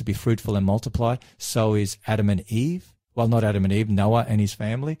are to be fruitful and multiply. So is Adam and Eve. Well, not Adam and Eve, Noah and his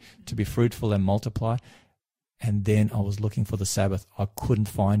family, to be fruitful and multiply. And then I was looking for the Sabbath. I couldn't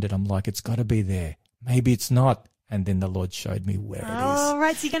find it. I'm like, it's got to be there. Maybe it's not. And then the Lord showed me where it is. All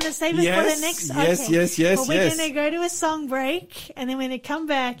right, so you're going to save it for the next. Yes. Well, we're going to go to a song break, and then we're going to come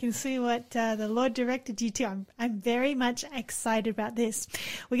back and see what the Lord directed you to. I'm very much excited about this.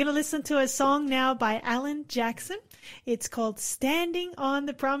 We're going to listen to a song now by Alan Jackson. It's called Standing on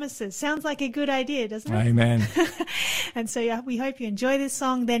the Promises. Sounds like a good idea, doesn't it? Amen. And so we hope you enjoy this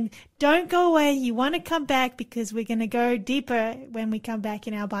song. Then don't go away. You want to come back because we're going to go deeper when we come back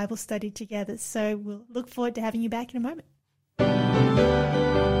in our Bible study together. So we'll look forward to having you back in a moment.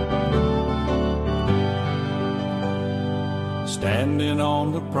 Standing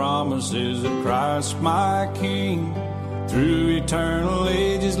on the promises of Christ my King, through eternal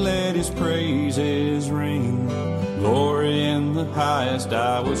ages let his praises ring. Glory in the highest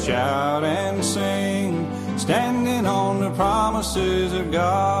I will shout and sing, standing on the promises of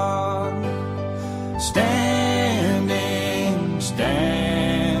God.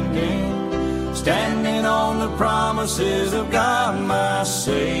 Standing on the promises of God, my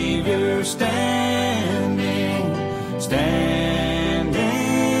Savior.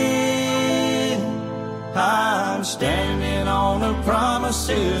 I'm standing on the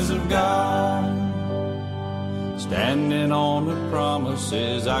promises of God. Standing on the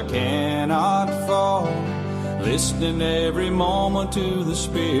promises I cannot fall, listening every moment to the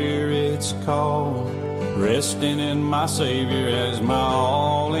Spirit's call, resting in my Savior as my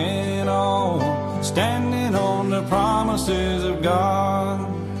all in all. Standing on the promises of God.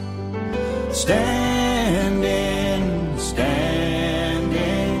 Standing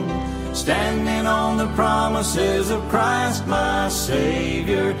on the promises of Christ my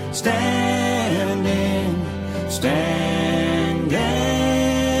Savior.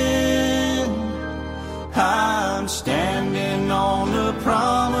 I'm standing on the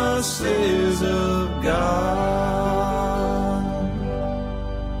promises of God.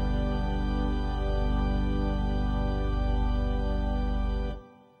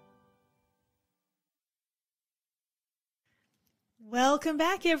 Welcome Welcome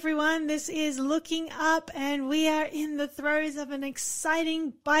back, everyone. This is Looking Up, and we are in the throes of an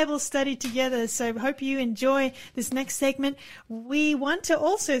exciting Bible study together. So hope you enjoy this next segment. We want to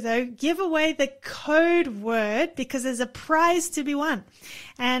also, though, give away the code word because there's a prize to be won.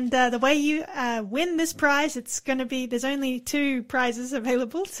 And the way you win this prize, it's going to be, there's only 2 prizes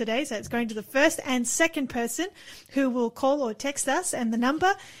available today. So it's going to the first and second person who will call or text us. And the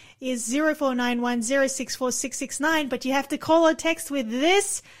number is 0491064669, but you have to call or text with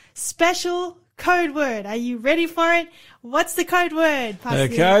this special code word. Are you ready for it? What's the code word, Pastor?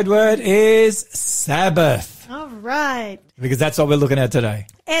 The code word is Sabbath, All right. because that's what we're looking at today.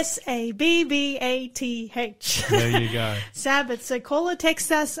 SABBATH. There you go. Sabbath. So call or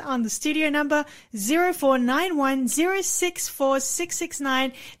text us on the studio number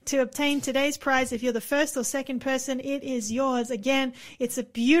 0491064669 to obtain today's prize. If you're the first or second person, it is yours. Again, it's a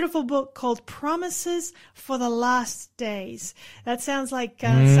beautiful book called Promises for the Last Days. That sounds like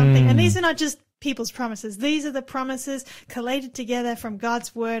something. And these are not just people's promises. These are the promises collated together from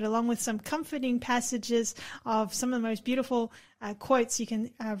God's word, along with some comforting passages of some of the most beautiful quotes you can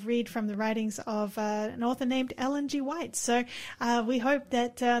read from the writings of an author named Ellen G. White. So we hope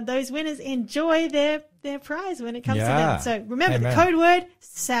that those winners enjoy their prize when it comes to them. So remember, Amen. the code word,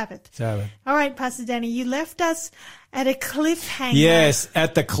 Sabbath. Sabbath. All right, Pastor Danny, you left us at a cliffhanger. Yes,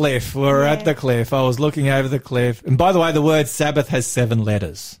 at the cliff. We're at the cliff. I was looking over the cliff. And by the way, the word Sabbath has 7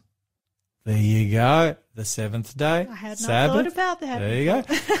 letters. There you go. The 7th day. I had not Sabbath. thought about that. There you go.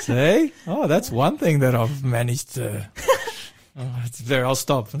 See? Oh, that's one thing that I've managed to. It's there. I'll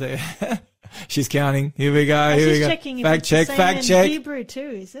stop there. She's counting. Here we go. Here we go. Checking if Fact it's check. the same Fact in check. Hebrew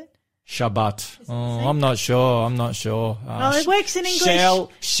too, is it? Shabbat. the Oh, same? I'm not sure. I'm not sure. Well, it works in English.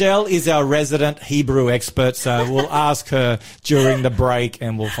 Shell is our resident Hebrew expert, so we'll ask her during the break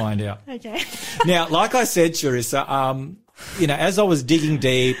and we'll find out. Okay. Now, like I said, Charissa, as I was digging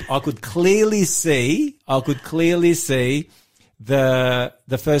deep, I could clearly see the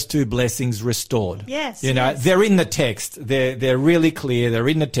first 2 blessings restored. Yes, Yes. They're in the text. They're really clear. They're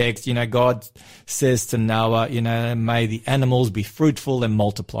in the text. God says to Noah, may the animals be fruitful and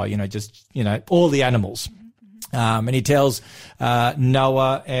multiply, all the animals. And he tells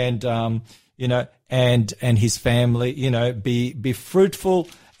Noah and and his family, be fruitful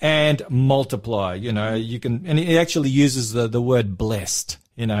and multiply. And he actually uses the word blessed,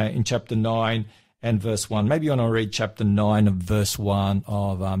 in chapter 9 and verse 1. Maybe you want to read chapter 9 of verse 1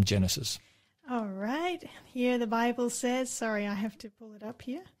 of Genesis. All right. Here the Bible says, sorry, I have to pull it up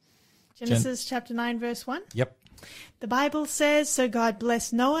here. Genesis chapter 9, verse 1. Yep. The Bible says, so God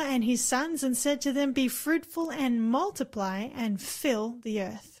blessed Noah and his sons and said to them, be fruitful and multiply and fill the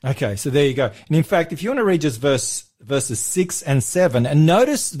earth. Okay, so there you go. And in fact, if you want to read just verses 6 and 7, and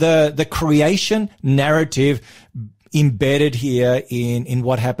notice the creation narrative embedded here in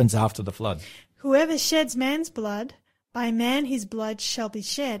what happens after the flood. Whoever sheds man's blood, by man his blood shall be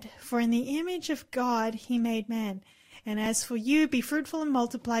shed. For in the image of God he made man. And as for you, be fruitful and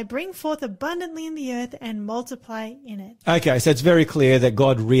multiply, bring forth abundantly in the earth and multiply in it. Okay, so it's very clear that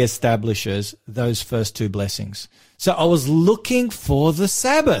God reestablishes those first 2 blessings. So I was looking for the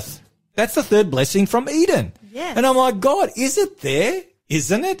Sabbath. That's the 3rd blessing from Eden. Yes. And I'm like, God, is it there?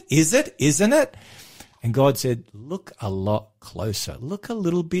 Isn't it? Is it? Isn't it? And God said, look a lot closer. Look a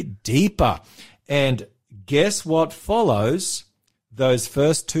little bit deeper. And guess what follows those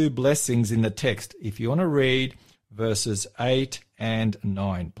first 2 blessings in the text? If you want to read verses 8 and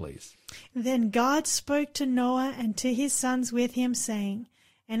 9, please. Then God spoke to Noah and to his sons with him, saying,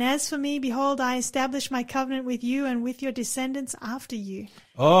 and as for me, behold, I establish my covenant with you and with your descendants after you.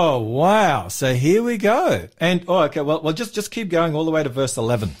 Oh, wow. So here we go. And, okay, well, just keep going all the way to verse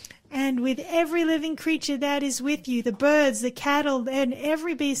 11. And with every living creature that is with you, the birds, the cattle, and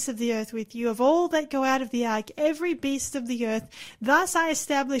every beast of the earth with you, of all that go out of the ark, every beast of the earth, thus I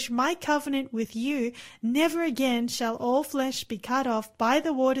establish my covenant with you. Never again shall all flesh be cut off by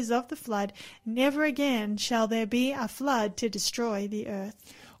the waters of the flood. Never again shall there be a flood to destroy the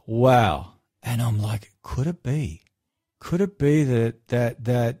earth. Wow. And I'm like, could it be? Could it be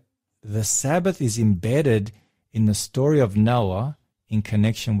that the Sabbath is embedded in the story of Noah in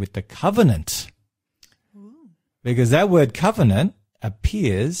connection with the covenant? Because that word covenant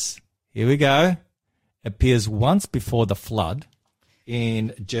appears, here we go, appears once before the flood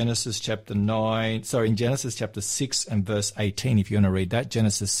in Genesis chapter 6 and verse 18, if you want to read that,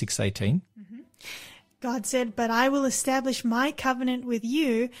 Genesis 6:18. God said, but I will establish my covenant with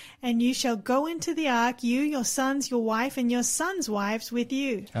you, and you shall go into the ark, you, your sons, your wife, and your sons' wives with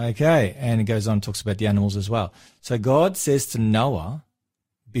you. Okay, and it goes on and talks about the animals as well. So God says to Noah,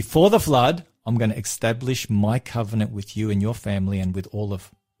 before the flood, I'm going to establish my covenant with you and your family and with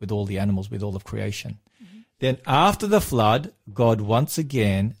all the animals, with all of creation. Then after the flood, God once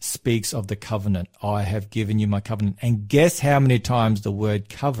again speaks of the covenant. I have given you my covenant. And guess how many times the word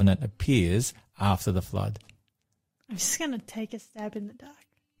covenant appears after the flood? I'm just going to take a stab in the dark.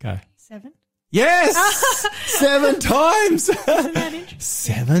 Go. 7. Yes! 7 times. Isn't that interesting?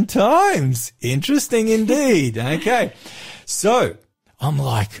 7 times. Interesting indeed. Okay. So I'm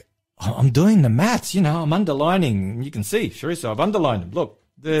like, I'm doing the maths, I'm underlining. You can see, Sharissa, I've underlined them. Look.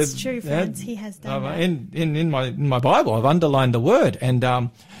 It's true, friends. He has done that. In my Bible, I've underlined the word. And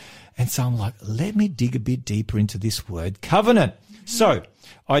so I'm like, let me dig a bit deeper into this word covenant. So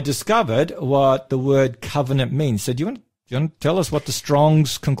I discovered what the word covenant means. So do you want to tell us what the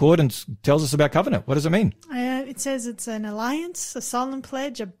Strong's Concordance tells us about covenant? What does it mean? It says it's an alliance, a solemn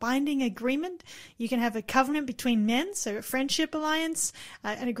pledge, a binding agreement. You can have a covenant between men, so a friendship alliance,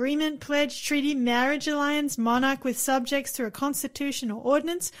 an agreement, pledge, treaty, marriage alliance, monarch with subjects through a constitution or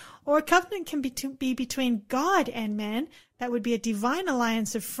ordinance, or a covenant can be between God and man. That would be a divine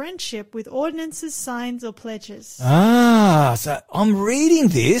alliance of friendship with ordinances, signs, or pledges. So I'm reading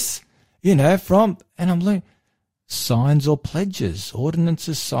this, and I'm learning signs or pledges,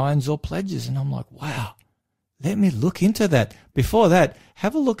 ordinances, signs or pledges. And I'm like, wow, let me look into that. Before that,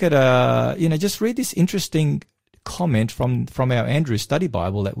 have a look at, just read this interesting comment from our Andrews Study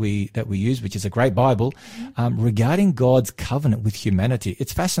Bible that we use, which is a great Bible, regarding God's covenant with humanity.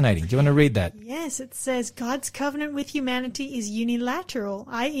 It's fascinating. Do you want to read that? Yes, it says God's covenant with humanity is unilateral,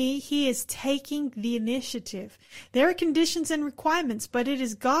 i.e. he is taking the initiative. There are conditions and requirements, but it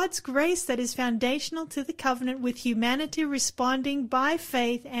is God's grace that is foundational to the covenant, with humanity responding by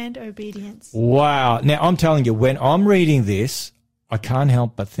faith and obedience. Wow. Now, I'm telling you, when I'm reading this, I can't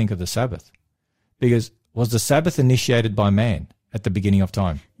help but think of the Sabbath, because was the Sabbath initiated by man at the beginning of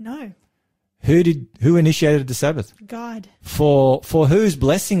time? No. Who initiated the Sabbath? God. For whose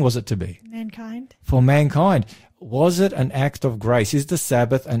blessing was it to be? Mankind. For mankind. Was it an act of grace? Is the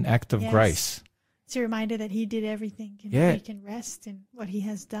Sabbath an act of grace? It's a reminder that he did everything and we can rest in what he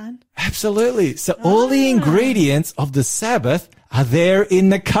has done. Absolutely. So all the ingredients of the Sabbath are there in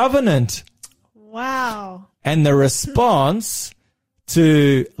the covenant. Wow. And the response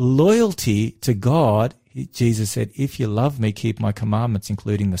to loyalty to God, Jesus said, if you love me, keep my commandments,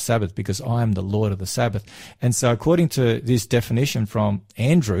 including the Sabbath, because I am the Lord of the Sabbath. And so according to this definition from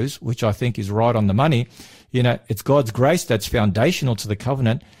Andrews, which I think is right on the money, it's God's grace that's foundational to the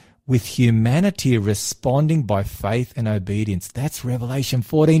covenant, with humanity responding by faith and obedience. That's Revelation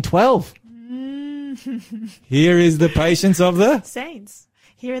 14:12. Here is the patience of the saints.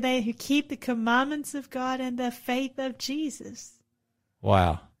 Here are they who keep the commandments of God and the faith of Jesus.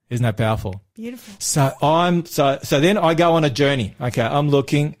 Wow. Isn't that powerful? Beautiful. So then I go on a journey. Okay. I'm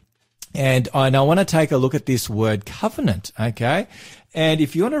looking and I want to take a look at this word covenant. Okay. And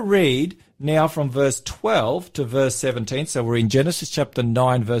if you want to read now from verse 12 to verse 17. So we're in Genesis chapter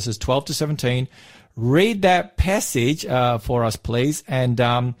 9, verses 12 to 17. Read that passage, for us, please. And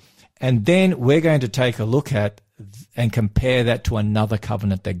then we're going to take a look at and compare that to another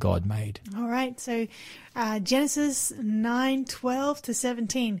covenant that God made. All right. So, Genesis 9:12 to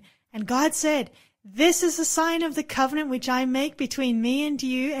 17. And God said, "This is a sign of the covenant which I make between me and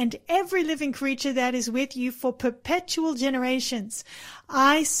you and every living creature that is with you for perpetual generations.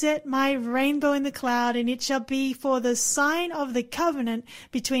 I set my rainbow in the cloud, and it shall be for the sign of the covenant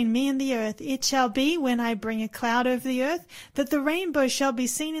between me and the earth. It shall be when I bring a cloud over the earth that the rainbow shall be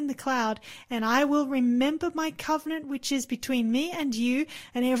seen in the cloud, and I will remember my covenant which is between me and you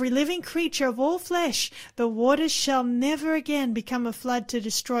and every living creature of all flesh. The waters shall never again become a flood to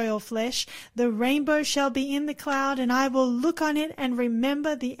destroy all flesh. The rainbow shall be in the cloud, and I will look on it and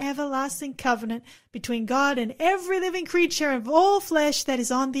remember the everlasting covenant between God and every living creature of all flesh that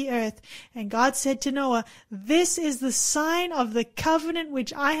is on the earth." And God said to Noah, "This is the sign of the covenant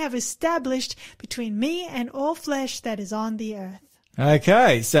which I have established between me and all flesh that is on the earth."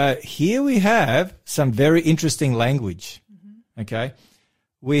 Okay, so here we have some very interesting language. Okay,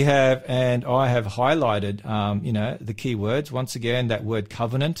 we have, and I have highlighted, the key words. Once again, that word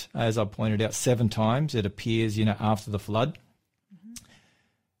covenant, as I pointed out 7 times, it appears, after the flood.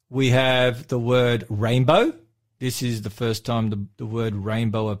 We have the word rainbow. This is the first time the word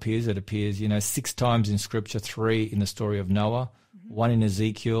rainbow appears. It appears, 6 times in Scripture, 3 in the story of Noah, 1 in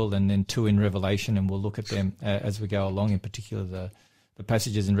Ezekiel, and then 2 in Revelation, and we'll look at them as we go along, in particular the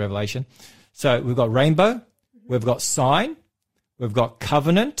passages in Revelation. So we've got rainbow, we've got sign, we've got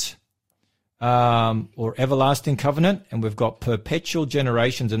covenant, or everlasting covenant, and we've got perpetual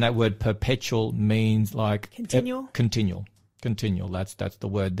generations, and that word perpetual means like continual. Continual. Continual. That's the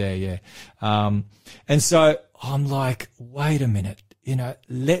word there. Yeah. And so I'm like, wait a minute.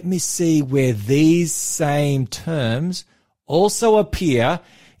 Let me see where these same terms also appear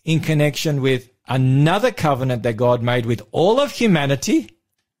in connection with another covenant that God made with all of humanity.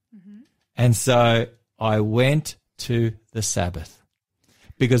 Mm-hmm. And so I went to the Sabbath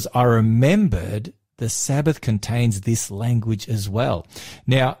because I remembered the Sabbath contains this language as well.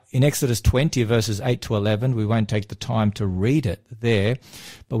 Now, in Exodus 20, verses 8 to 11, we won't take the time to read it there,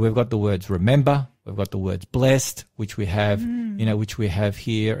 but we've got the words remember, we've got the words blessed, which we have, which we have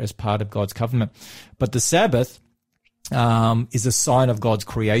here as part of God's covenant. But the Sabbath is a sign of God's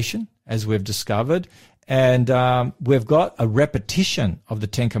creation, as we've discovered. And we've got a repetition of the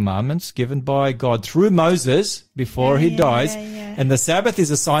Ten Commandments given by God through Moses before he dies. And the Sabbath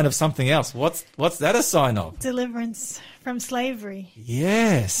is a sign of something else. What's that a sign of? Deliverance from slavery.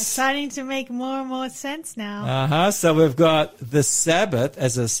 Yes. It's starting to make more and more sense now. So we've got the Sabbath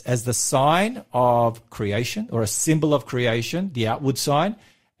as the sign of creation, or a symbol of creation, the outward sign.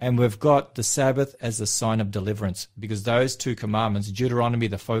 And we've got the Sabbath as a sign of deliverance, because those two commandments, Deuteronomy,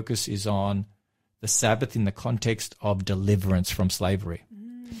 the focus is on the Sabbath in the context of deliverance from slavery.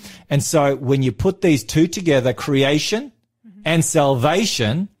 And so when you put these two together, creation and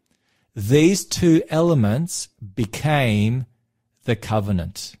salvation, these two elements became the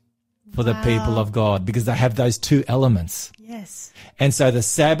covenant for the people of God, because they have those two elements. Yes. And so the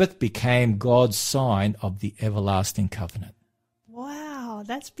Sabbath became God's sign of the everlasting covenant. Wow,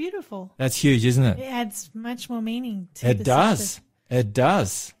 that's beautiful. That's huge, isn't it? It adds much more meaning to It the does. Sabbath. It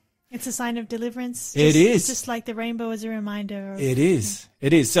does. It's a sign of deliverance. It is. Just like the rainbow is a reminder. It is.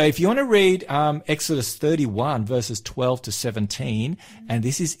 It is. So if you want to read Exodus 31, verses 12 to 17, and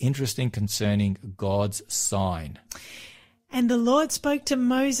this is interesting concerning God's sign. And the Lord spoke to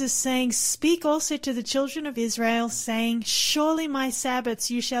Moses, saying, Speak also to the children of Israel, saying, Surely my Sabbaths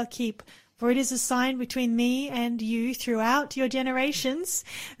you shall keep, for it is a sign between me and you throughout your generations,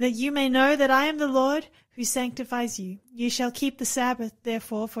 that you may know that I am the Lord who sanctifies you. You shall keep the Sabbath,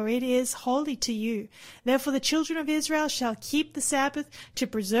 therefore, for it is holy to you. Therefore the children of Israel shall keep the Sabbath, to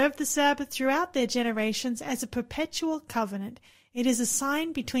preserve the Sabbath throughout their generations as a perpetual covenant. It is a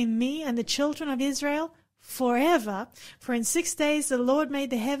sign between me and the children of Israel forever. For in 6 days the Lord made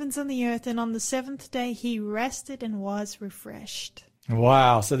the heavens and the earth, and on the seventh day he rested and was refreshed.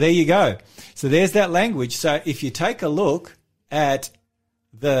 Wow. So there you go. So there's that language. So if you take a look at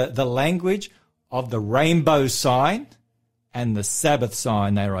the language of the rainbow sign and the Sabbath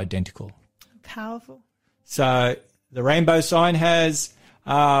sign, they are identical. Powerful. So the rainbow sign has,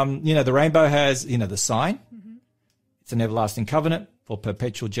 the rainbow has, the sign. Mm-hmm. It's an everlasting covenant for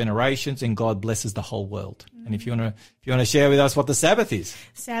perpetual generations, and God blesses the whole world. Mm-hmm. And if you want to share with us what the Sabbath is.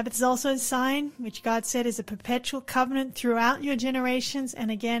 Sabbath is also a sign, which God said is a perpetual covenant throughout your generations. And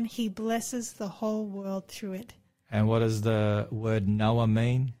again, he blesses the whole world through it. And what does the word Noah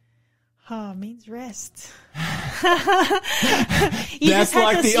mean? Oh, it means rest. That's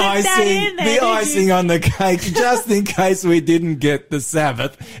like the icing on the cake, just in case we didn't get the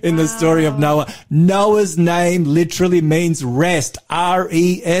Sabbath in the story of Noah. Noah's name literally means rest,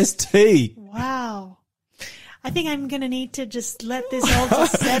 R-E-S-T. Wow. I think I'm going to need to just let this all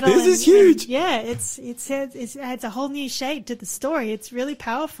just settle. This is huge. It adds a whole new shade to the story. It's really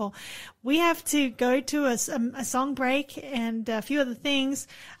powerful. We have to go to a song break and a few other things.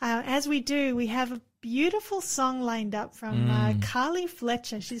 As we do, we have a beautiful song lined up from Carly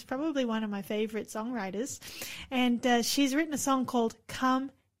Fletcher. She's probably one of my favorite songwriters. And she's written a song called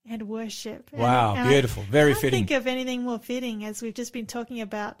Come and Worship. Wow, beautiful. Very fitting. I can't think of anything more fitting, as we've just been talking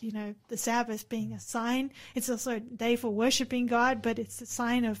about, the Sabbath being a sign. It's also a day for worshiping God, but it's a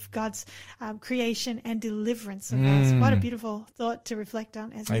sign of God's creation and deliverance of us. What a beautiful thought to reflect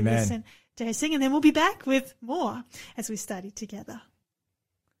on as we listen to her sing. And then we'll be back with more as we study together.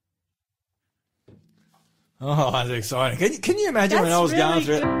 Oh, that's exciting. Can you imagine when I was going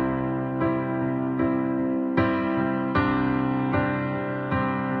through it?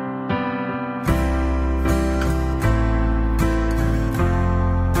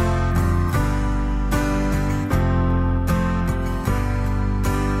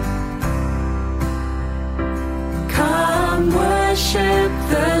 Worship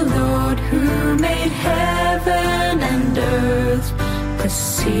the Lord who made heaven and earth, the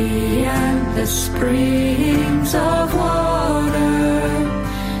sea and the springs of water.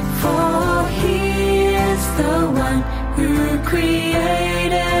 For he is the one who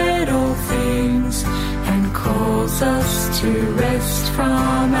created all things and calls us to rest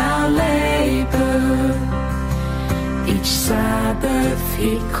from our labor. Each Sabbath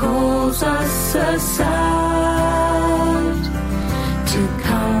he calls us aside to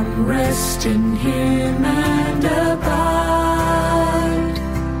come rest in Him and abide.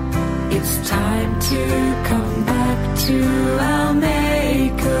 It's time to come back to our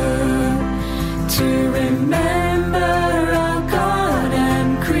Maker, to remember our God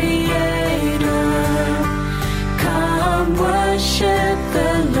and Creator. Come worship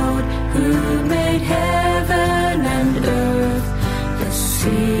the Lord who made heaven and earth, the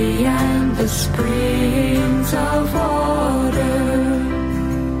sea and the springs of water.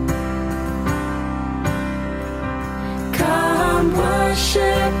 Come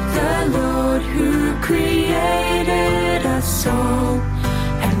worship the Lord who created us all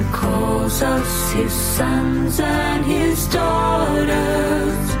and calls us His sons and His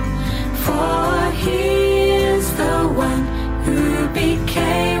daughters. For He is the one who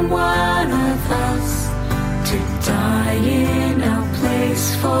became one of us to die in our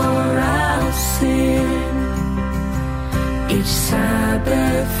place for our sin. Each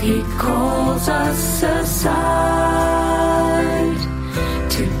Sabbath He calls us aside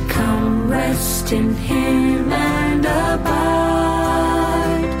to come rest in Him and abide.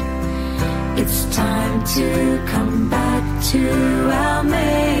 It's time to come back to our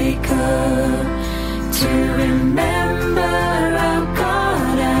Maker, to remember our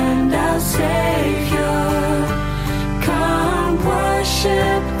God and our Savior. Come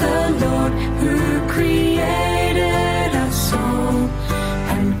worship the Lord who created us all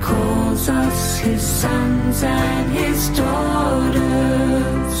and calls us His sons and His daughters.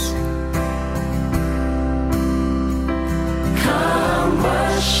 Come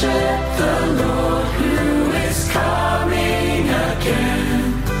worship the Lord who is coming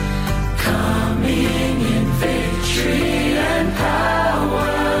again, coming in victory and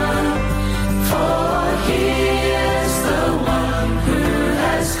power. For He is the one who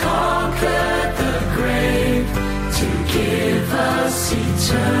has conquered the grave to give us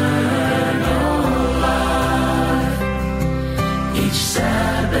eternal life. Each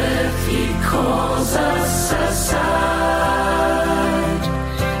Sabbath He calls us aside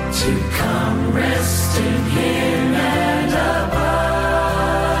to come rest in Him and abide.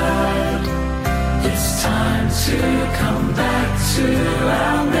 It's time to come back to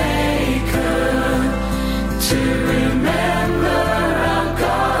our Maker, to remember our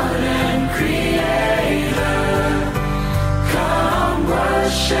God and Creator. Come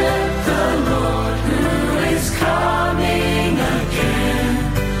worship the Lord who is coming again,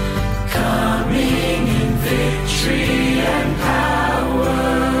 coming in victory and power.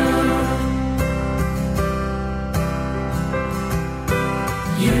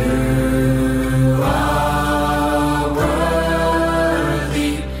 You are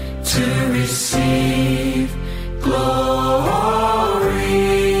worthy to receive glory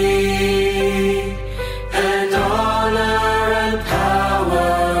and honor and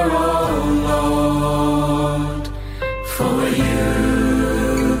power, O Lord. For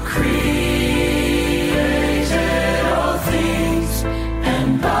you created all things,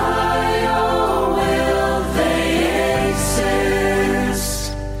 and by your will they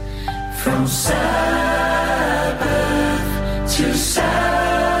exist. From Sabbath to Sabbath,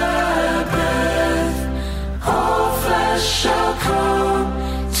 all flesh shall come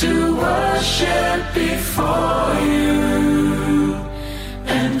to worship before you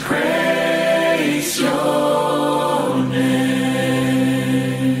and praise your name.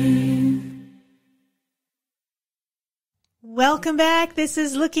 Welcome back. This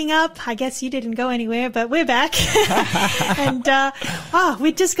is Looking Up. I guess you didn't go anywhere, but we're back. And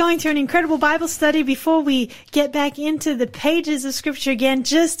we're just going through an incredible Bible study. Before we get back into the pages of Scripture again,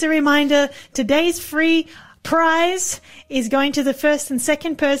 just a reminder, today's free prize is going to the first and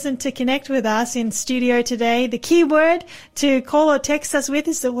second person to connect with us in studio today. The key word to call or text us with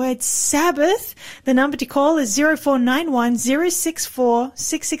is the word Sabbath. The number to call is 0491 064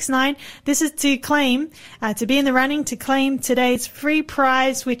 669. This is to claim, to be in the running to claim today's free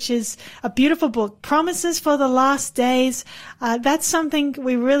prize, which is a beautiful book, Promises for the Last Days. That's something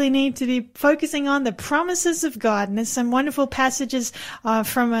we really need to be focusing on, the promises of God. And there's some wonderful passages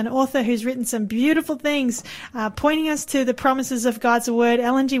from an author who's written some beautiful things pointing us to the promises of God's Word,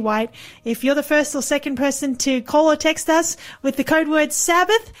 Ellen G. White. If you're the first or second person to call or text us with the code word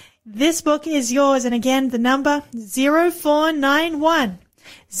Sabbath, this book is yours. And again, the number 0491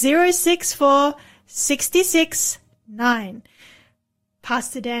 064 669.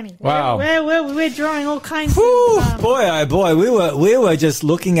 Pastor Danny. Wow. We're drawing all kinds Whew, of... boy, oh boy, we were just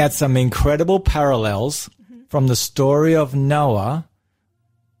looking at some incredible parallels from the story of Noah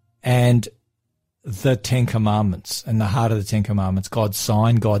and the Ten Commandments and the heart of the Ten Commandments, God's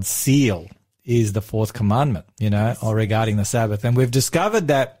sign, God's seal is the fourth commandment, or regarding the Sabbath. And we've discovered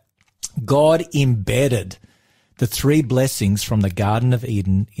that God embedded the three blessings from the Garden of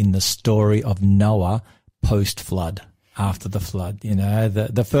Eden in the story of Noah post-flood, after the flood.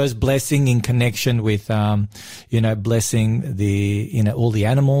 The first blessing in connection with, blessing all the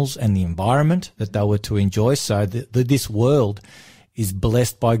animals and the environment that they were to enjoy. So this world is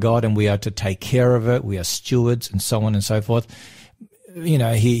blessed by God and we are to take care of it. We are stewards and so on and so forth.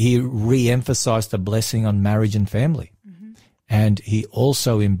 He re-emphasized the blessing on marriage and family. Mm-hmm. And he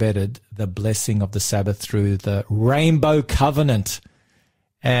also embedded the blessing of the Sabbath through the rainbow covenant.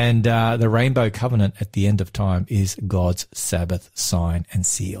 And the rainbow covenant at the end of time is God's Sabbath sign and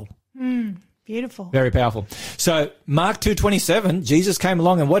seal. Beautiful. Very powerful. So Mark 2:27, Jesus came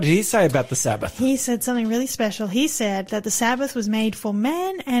along and what did he say about the Sabbath? He said something really special. He said that the Sabbath was made for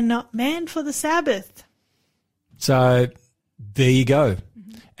man and not man for the Sabbath. So there you go.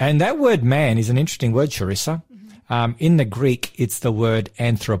 Mm-hmm. And that word man is an interesting word, Charissa. Mm-hmm. In the Greek, it's the word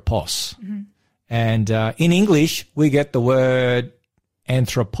anthropos. Mm-hmm. And in English, we get the word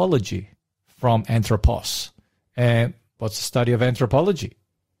anthropology from anthropos. And what's the study of anthropology?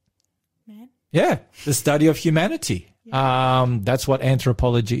 Man. Yeah, the study of humanity. Yeah. That's what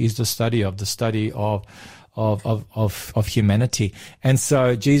anthropology is, the study of humanity. And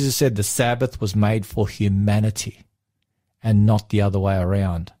so Jesus said the Sabbath was made for humanity and not the other way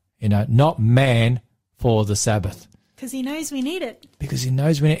around. Not man for the Sabbath. Because he knows we need it. Because he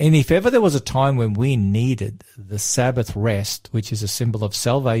knows we need it. And if ever there was a time when we needed the Sabbath rest, which is a symbol of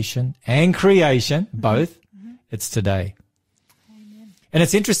salvation and creation, both, it's today. Amen. And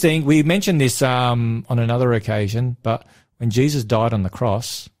it's interesting, we mentioned this on another occasion, but when Jesus died on the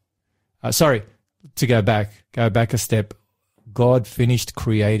cross, to go back a step, God finished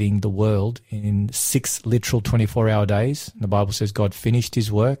creating the world in 6 literal 24-hour days. The Bible says God finished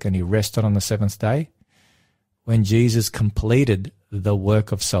his work and he rested on the seventh day. When Jesus completed the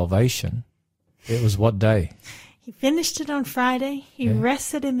work of salvation, it was what day? He finished it on Friday. He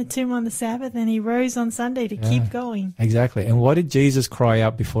rested in the tomb on the Sabbath, and he rose on Sunday to keep going. Exactly. And what did Jesus cry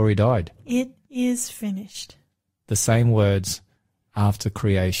out before he died? It is finished. The same words after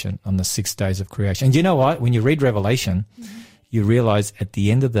creation, on the 6 days of creation. And you know what? When you read Revelation, you realize at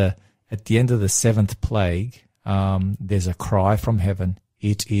the end of the seventh plague, there's a cry from heaven.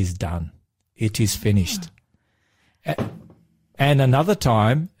 It is done. It is finished. And another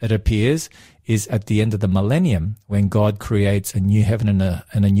time it appears is at the end of the millennium when God creates a new heaven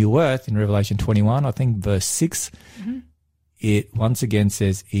and a new earth in Revelation 21, I think verse 6. It once again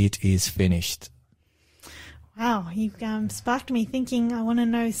says, it is finished. Wow, you've sparked me thinking I want to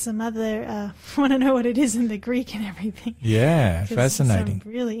know want to know what it is in the Greek and everything. Yeah, fascinating.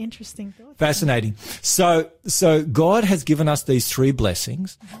 Some really interesting thoughts. Fascinating. So God has given us these three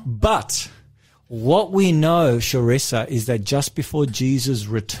blessings, but what we know, Charissa, is that just before Jesus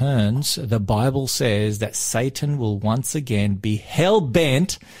returns, the Bible says that Satan will once again be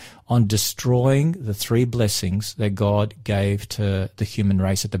hell-bent on destroying the three blessings that God gave to the human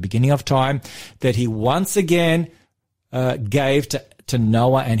race at the beginning of time, that he once again gave to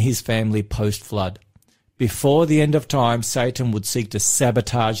Noah and his family post-flood. Before the end of time, Satan would seek to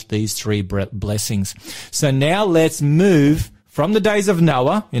sabotage these three blessings. So now let's move from the days of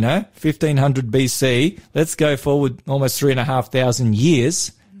Noah, 1500 BC, let's go forward almost 3,500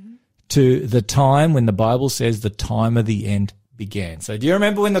 years to the time when the Bible says the time of the end began. So do you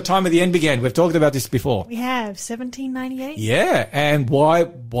remember when the time of the end began? We've talked about this before. We have, 1798. Yeah, and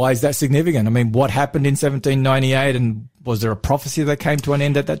why is that significant? I mean, what happened in 1798, and was there a prophecy that came to an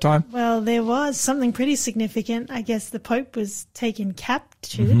end at that time? Well, there was something pretty significant. I guess the Pope was taken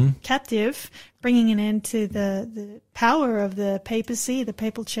captive, bringing an end to the power of the papacy, the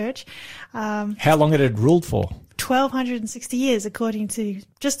papal church. How long had it ruled for? 1,260 years, according to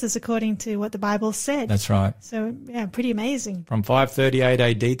what the Bible said. That's right. So, yeah, pretty amazing. From 538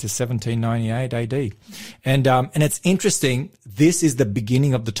 AD to 1798 AD. And it's interesting, this is the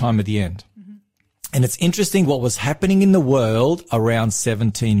beginning of the time of the end. And it's interesting what was happening in the world around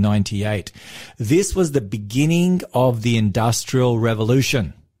 1798. This was the beginning of the Industrial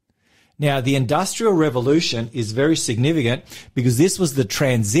Revolution. Now, the Industrial Revolution is very significant because this was the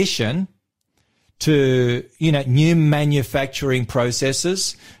transition to, new manufacturing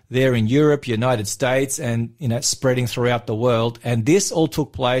processes there in Europe, United States, and, spreading throughout the world. And this all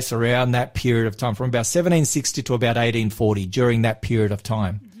took place around that period of time, from about 1760 to about 1840, during that period of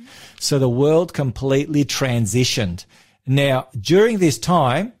time. So the world completely transitioned. Now, during this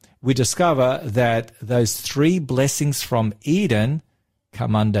time, we discover that those three blessings from Eden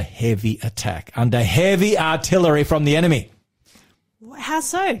come under heavy attack, under heavy artillery from the enemy. How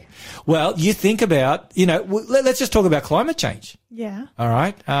so? Well, you think about, let's just talk about climate change. Yeah. All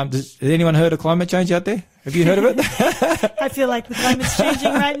right. Has anyone heard of climate change out there? Have you heard of it? I feel like the climate's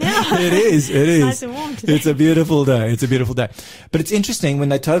changing right now. It is. It's nice and warm today. It's a beautiful day. But it's interesting when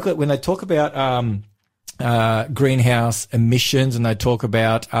they talk about greenhouse emissions and they talk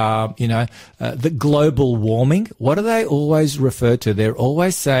about the global warming. What do they always refer to? They're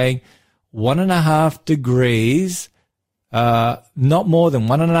always saying 1.5 degrees. Not more than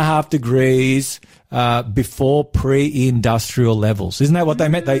 1.5 degrees before pre-industrial levels. Isn't that what they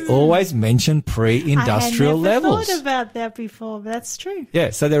meant? They always mention pre-industrial levels. I had never thought about that before, but that's true.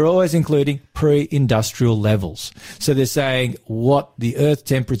 Yeah, so they're always including pre-industrial levels. So they're saying what the Earth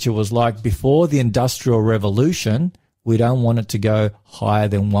temperature was like before the Industrial Revolution. We don't want it to go higher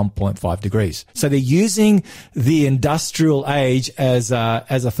than 1.5 degrees. So they're using the industrial age as a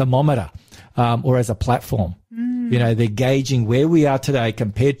thermometer or as a platform. They're gauging where we are today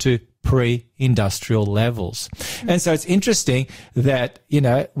compared to pre-industrial levels. And so it's interesting that,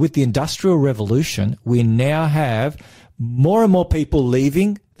 with the Industrial Revolution, we now have more and more people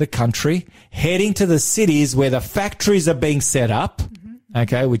leaving the country, heading to the cities where the factories are being set up,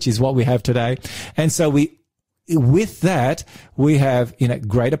 okay, which is what we have today. And so with that, we have,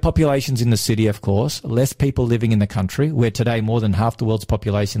 greater populations in the city, of course, less people living in the country, where today more than half the world's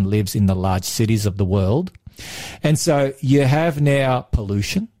population lives in the large cities of the world. And so you have now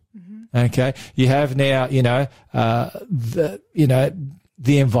pollution. Okay. You have now, the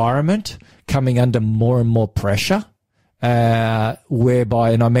environment coming under more and more pressure,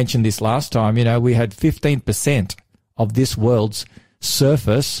 whereby, and I mentioned this last time, we had 15% of this world's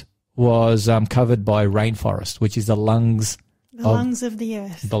surface was covered by rainforest, which is the lungs of the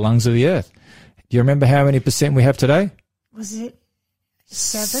earth. The lungs of the earth. Do you remember how many percent we have today? Was it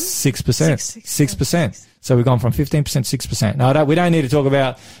 7? 6%. 6%. So we've gone from 15% to 6%. Now, we don't need to talk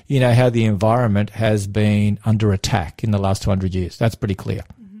about, how the environment has been under attack in the last 200 years. That's pretty clear.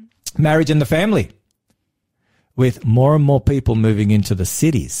 Marriage and the family. With more and more people moving into the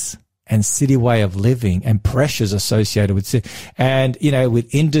cities and city way of living and pressures associated with city, and,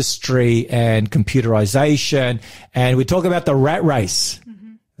 with industry and computerization. And we talk about the rat race.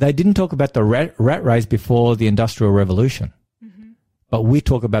 They didn't talk about the rat race before the Industrial Revolution. But we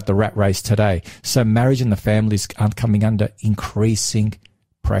talk about the rat race today. So marriage and the families are coming under increasing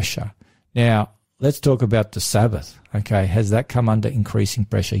pressure. Now, let's talk about the Sabbath. Okay. Has that come under increasing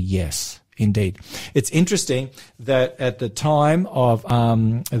pressure? Yes, indeed. It's interesting that at the time of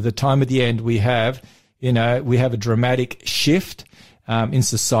the end, we have a dramatic shift in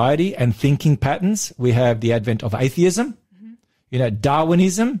society and thinking patterns. We have the advent of atheism,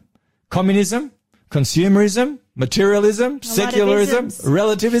 Darwinism, communism, consumerism, materialism, secularism,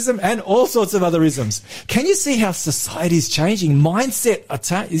 relativism, and all sorts of other isms. Can you see how society is changing?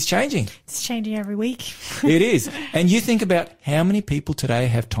 Mindset is changing. It's changing every week. It is. And you think about how many people today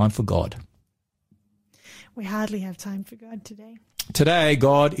have time for God. We hardly have time for God today. Today,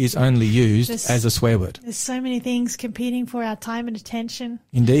 God is only used as a swear word. There's so many things competing for our time and attention.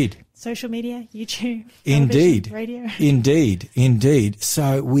 Indeed. Social media, YouTube, indeed, radio. Indeed.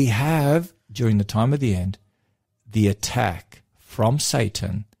 So we have, during the time of the end, the attack from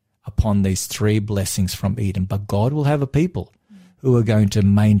Satan upon these 3 blessings from Eden. But God will have a people who are going to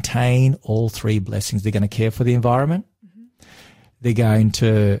maintain all 3 blessings. They're going to care for the environment. They're going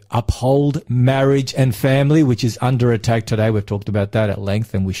to uphold marriage and family, which is under attack today. We've talked about that at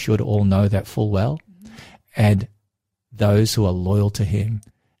length, and we should all know that full well. And those who are loyal to him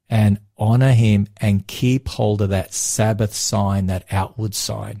and honor him and keep hold of that Sabbath sign, that outward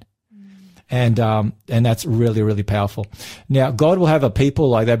sign. And that's really, really powerful. Now, God will have a people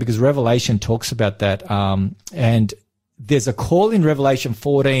like that because Revelation talks about that. And there's a call in Revelation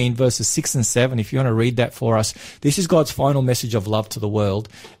 14 verses 6 and 7. If you want to read that for us, this is God's final message of love to the world.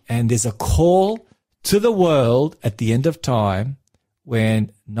 And there's a call to the world at the end of time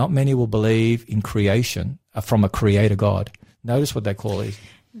when not many will believe in creation from a creator God. Notice what that call is.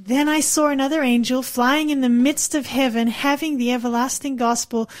 Then I saw another angel flying in the midst of heaven, having the everlasting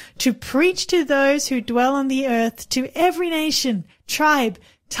gospel to preach to those who dwell on the earth, to every nation, tribe,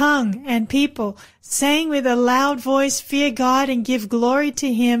 tongue, and people, saying with a loud voice, Fear God and give glory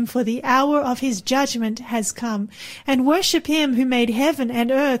to him, for the hour of his judgment has come, and worship him who made heaven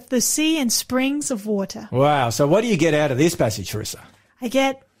and earth, the sea and springs of water. Wow. So what do you get out of this passage, Charissa? I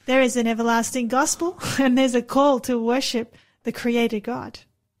get there is an everlasting gospel, and there's a call to worship the Creator God.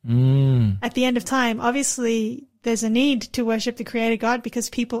 At the end of time, obviously, there's a need to worship the Creator God because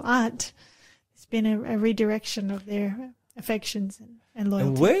people aren't. There's been a redirection of their affections and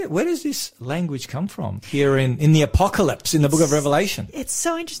loyalty. And where does this language come from? Here in the Apocalypse, in the book of Revelation. It's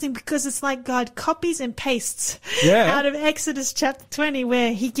so interesting because it's like God copies and pastes Yeah. out of Exodus chapter 20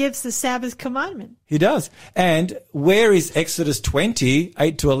 where he gives the Sabbath commandment. He does. And where is Exodus 20,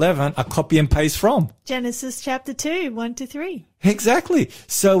 8 to 11, a copy and paste from? Genesis chapter 2, 1 to 3. Exactly.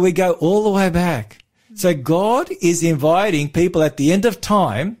 So we go all the way back. So God is inviting people at the end of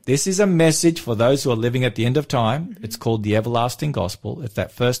time. This is a message for those who are living at the end of time. It's called the everlasting gospel. It's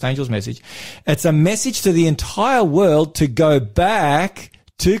that first angel's message. It's a message to the entire world to go back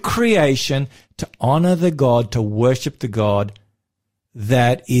to creation, to honor the God, to worship the God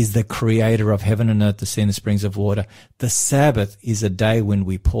that is the creator of heaven and earth, the sea and the springs of water. The Sabbath is a day when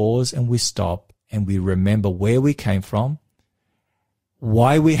we pause and we stop and we remember where we came from,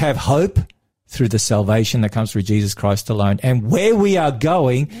 why we have hope through the salvation that comes through Jesus Christ alone, and where we are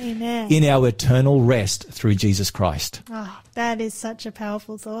going Amen. in our eternal rest through Jesus Christ. Oh, that is such a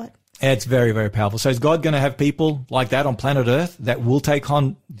powerful thought. It's very, very powerful. So is God going to have people like that on planet Earth that will take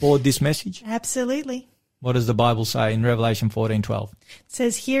on board this message? Absolutely. What does the Bible say in Revelation 14:12? It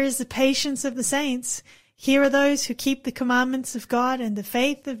says, here is the patience of the saints. Here are those who keep the commandments of God and the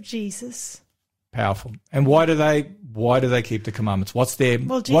faith of Jesus. Powerful. And why do they keep the commandments? What's their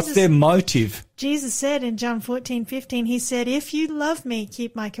motive? Jesus said in John 14:15, he said, if you love me,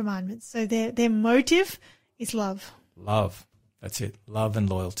 keep my commandments. So their motive is love. Love. That's it. Love and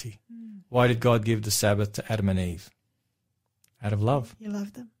loyalty. Why did God give the Sabbath to Adam and Eve? Out of love. You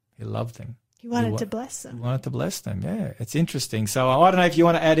love them. He loved them. He wanted to bless them. He wanted to bless them. Yeah, it's interesting. So I don't know if you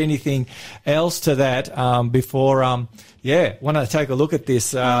want to add anything else to that before, want to take a look at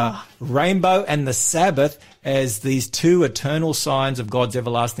this rainbow and the Sabbath as these two eternal signs of God's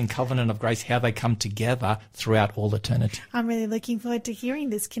everlasting covenant of grace, how they come together throughout all eternity. I'm really looking forward to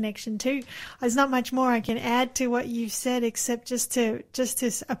hearing this connection too. There's not much more I can add to what you've said except just to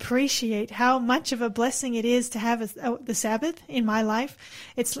appreciate how much of a blessing it is to have the Sabbath in my life.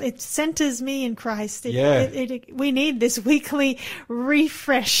 It centers me in Christ. We need this weekly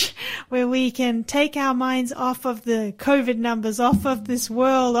refresh where we can take our minds off of the COVID numbers, off of this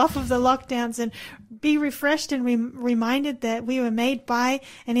world, off of the lockdowns, and be refreshed and reminded that we were made by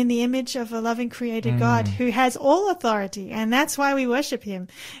and in the image of a loving creator God who has all authority, and that's why we worship him.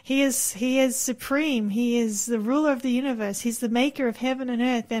 He is supreme. He is the ruler of the universe. He's the maker of heaven and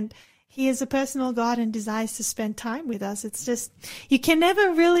earth, and he is a personal God and desires to spend time with us. It's just, you can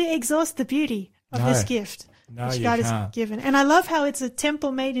never really exhaust the beauty of this gift. Which God has given. And I love how it's a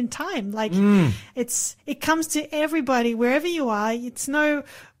temple made in time. Like it comes to everybody wherever you are. It's no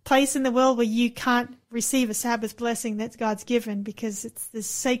place in the world where you can't receive a Sabbath blessing that God's given, because it's this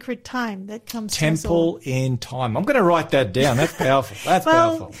sacred time that comes to us all. Temple in time. I'm going to write that down. That's powerful. That's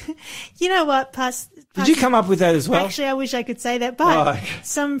powerful. You know what, Pastor? Did you come up with that as well? Actually, I wish I could say that, but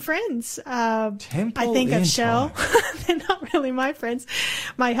some friends, I think of Shell, they're not really my friends.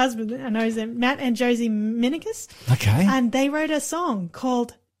 My husband knows them, Matt and Josie Minicus. Okay. And they wrote a song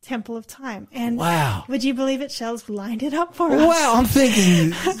called Temple of Time. And would you believe it? Shell's lined it up for us. Wow, I'm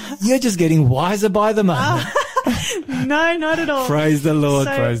thinking you're just getting wiser by the moment. No, not at all. Praise the Lord,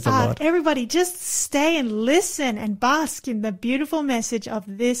 praise the Lord. Everybody, just stay and listen and bask in the beautiful message of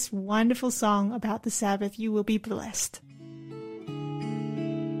this wonderful song about the Sabbath. You will be blessed.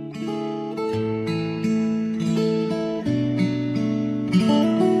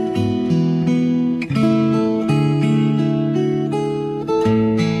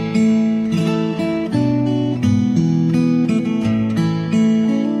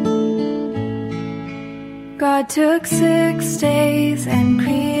 God took 6 days and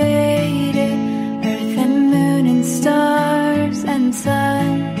created earth and moon and stars and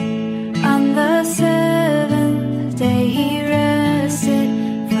sun. On the 7th day he rested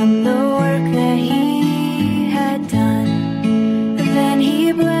from the work that he had done. Then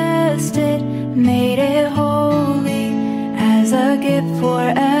he blessed it, made it holy as a gift for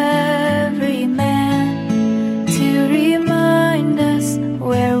every man, to remind us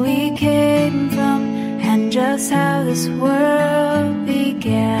where we came from and just how this world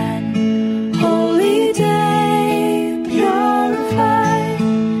began. Holy day, purified,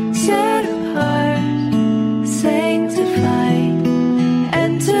 set apart, sanctified,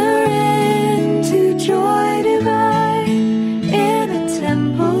 enter into joy divine in a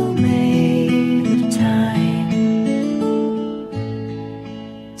temple made of time.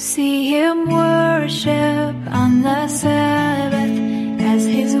 See him worship on the Sabbath as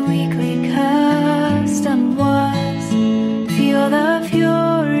his weekly custom was. Feel the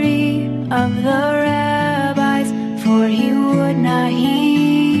fury of the rabbis, for he would not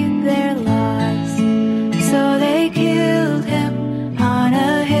heed their laws. So they killed him on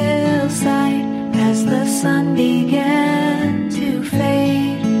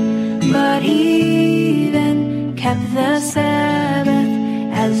kept the Sabbath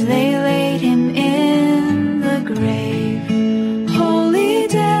as they laid him in the grave. Holy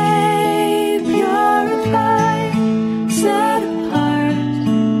day, purified, set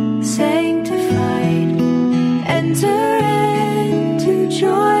apart, sanctified, enter into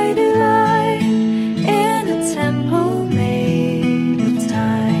joy divine in a temple made of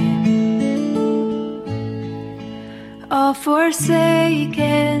time. All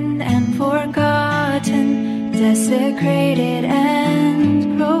forsaken and forgotten, desecrated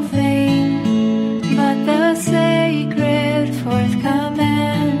and profane, but the sacred fourth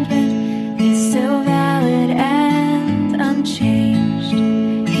commandment is still valid and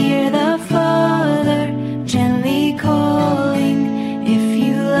unchanged. Hear the Father gently calling, if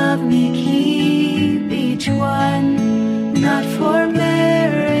you love me, keep each one, not for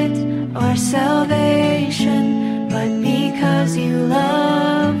merit or salvation, but because you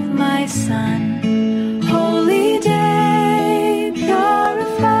love my Son. Holy day,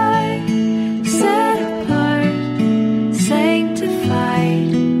 purified, set apart,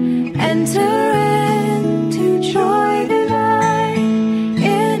 sanctified, enter into joy divine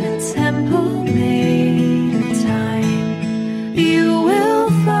in a temple made of time. You will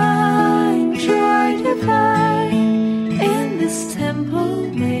find joy divine in this temple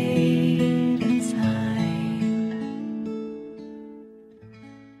made of time.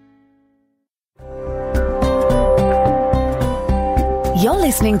 You're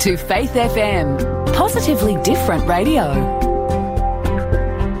listening to Faith FM, positively different radio.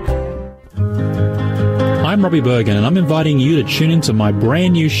 I'm Robbie Bergen, and I'm inviting you to tune into my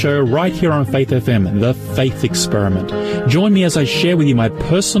brand new show right here on Faith FM, The Faith Experiment. Join me as I share with you my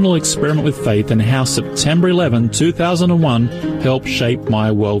personal experiment with faith and how September 11, 2001 helped shape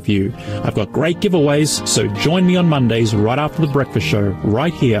my worldview. I've got great giveaways, so join me on Mondays right after the breakfast show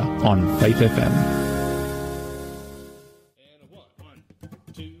right here on Faith FM.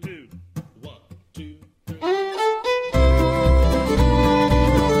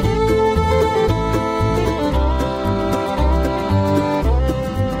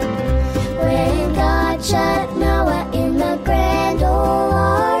 When God shut Noah in the grand old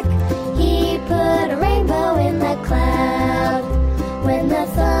ark, he put a rainbow in the cloud. When the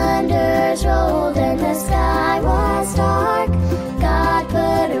thunders rolled and the sky was dark, God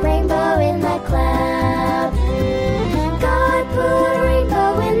put a rainbow in the cloud. God put a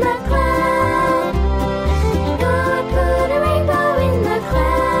rainbow in the cloud. God put a rainbow in the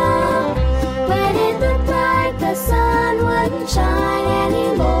cloud. When it looked like the sun wouldn't shine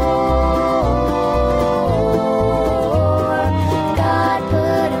anymore, God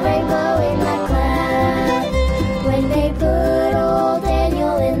put a rainbow in the cloud. When they put old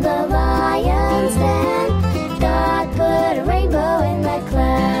Daniel in the lion's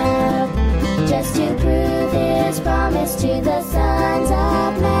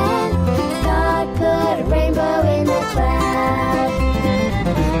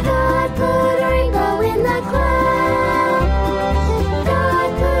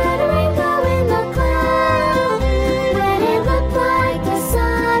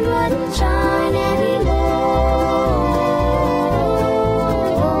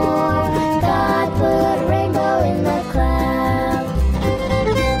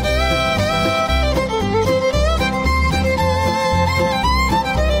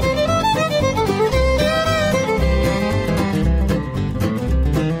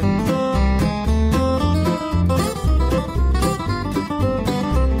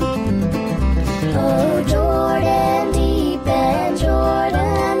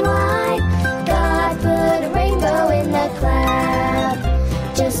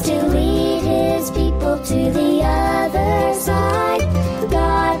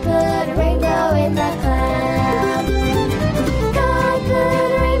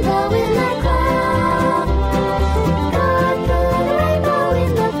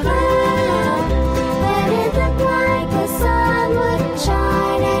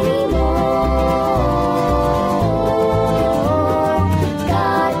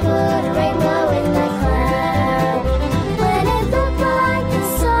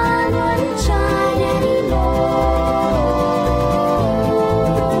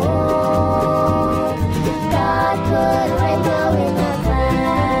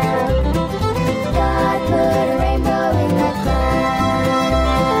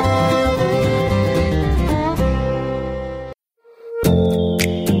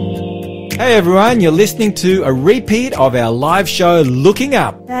everyone. You're listening to a repeat of our live show, Looking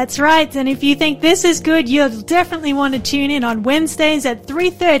Up. That's right. And if you think this is good, you'll definitely want to tune in on Wednesdays at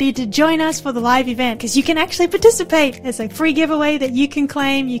 3:30 to join us for the live event, because you can actually participate. There's a free giveaway that you can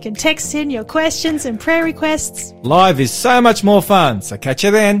claim. You can text in your questions and prayer requests. Live is so much more fun, so catch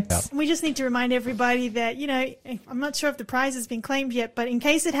you then. We just need to remind everybody that, I'm not sure if the prize has been claimed yet, but in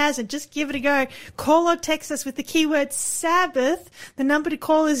case it hasn't, just give it a go. Call or text us with the keyword Sabbath. The number to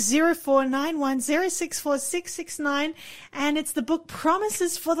call is 0491064669, and it's the book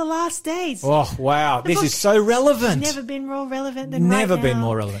Promises for the Last Days. Oh, wow. This is so relevant. Never been more relevant than Never right been now.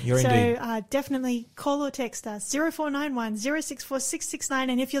 more relevant. You're indeed. So definitely call or text us, 0491064669,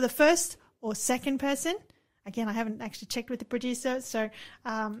 and if you're the first or second person, again, I haven't actually checked with the producer, so...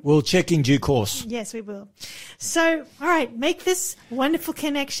 we'll check in due course. Yes, we will. So, all right, make this wonderful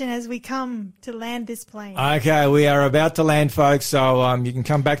connection as we come to land this plane. Okay, we are about to land, folks, so you can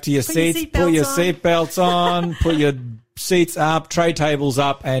come back to your seats, put your seatbelts on, put your seats up, tray tables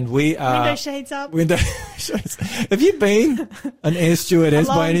up, and we are... Window shades up. Window shades. Have you been an air stewardess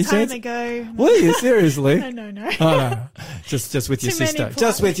by any chance? A long time ago. Were you? Seriously? No. Oh, no. Just with your sister.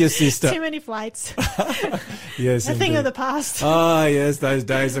 Just with your sister. Too many flights. Yes, a thing of the past. Oh, yes, those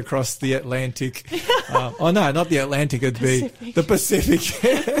days across the Atlantic. No, not the Atlantic. It'd be the Pacific.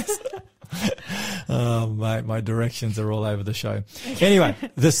 Yes. Oh, mate, my directions are all over the show. Anyway,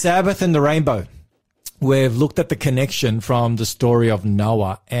 the Sabbath and the rainbow. We've looked at the connection from the story of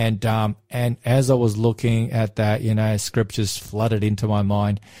Noah, and as I was looking at that, scriptures flooded into my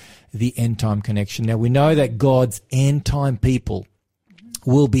mind, the end time connection. Now we know that God's end time people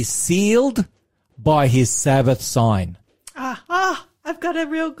will be sealed by his Sabbath sign. I've got a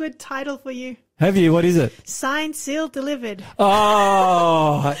real good title for you. Have you? What is it? Signed, sealed, delivered.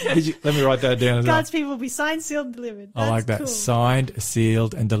 Oh, let me write that down as well. God's people will be signed, sealed, delivered. I like that. Cool. Signed,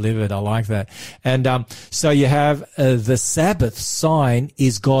 sealed, and delivered. I like that. And so you have the Sabbath sign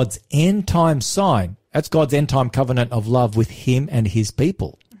is God's end time sign. That's God's end time covenant of love with him and his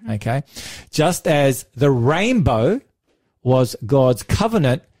people. Mm-hmm. Okay. Just as the rainbow was God's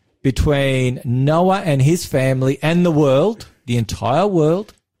covenant between Noah and his family and the world, the entire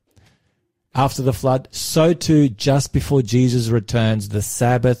world, after the flood, so too just before Jesus returns, the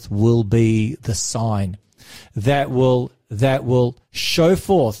Sabbath will be the sign that will show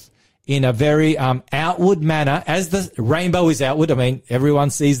forth in a very outward manner, as the rainbow is outward. I mean, everyone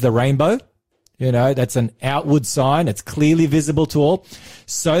sees the rainbow. That's an outward sign. It's clearly visible to all.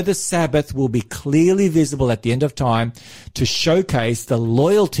 So the Sabbath will be clearly visible at the end of time to showcase the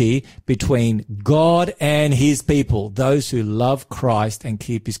loyalty between God and his people, those who love Christ and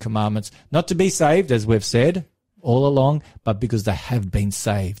keep his commandments, not to be saved, as we've said all along, but because they have been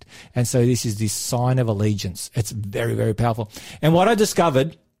saved. And so this is this sign of allegiance. It's very, very powerful. And what I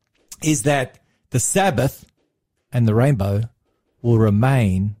discovered is that the Sabbath and the rainbow will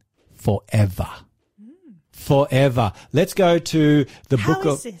remain forever. Forever. Let's go to the book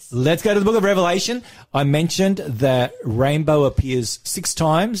of Revelation. I mentioned that rainbow appears 6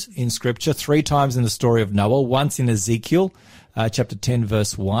 times in Scripture, 3 times in the story of Noah, once in Ezekiel, chapter 10,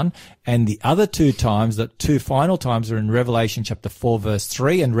 verse 1, and the other 2 times, the 2 final times, are in Revelation chapter 4, verse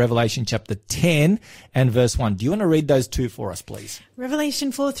 3, and Revelation chapter 10 and verse 1. Do you want to read those 2 for us, please?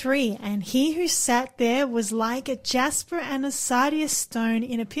 Revelation 4:3, and he who sat there was like a jasper and a sardius stone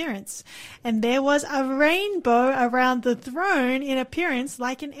in appearance, and there was a rainbow around the throne in appearance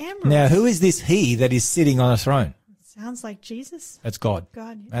like an emerald. Now, who is this he that is sitting on a throne? Sounds like Jesus. That's God.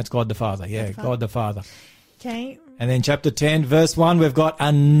 God. Yeah. That's God the Father. Yeah, God the Father. Okay. And then chapter 10, verse 1, we've got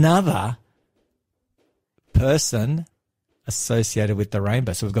another person associated with the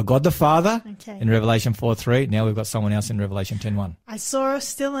rainbow. So we've got God the Father in Revelation 4:3. Now we've got someone else in Revelation 10:1. I saw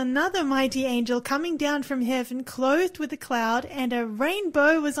still another mighty angel coming down from heaven, clothed with a cloud, and a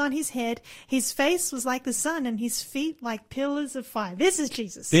rainbow was on his head. His face was like the sun, and his feet like pillars of fire. This is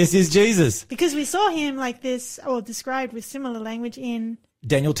Jesus. This is Jesus. Because we saw him like this, or described with similar language in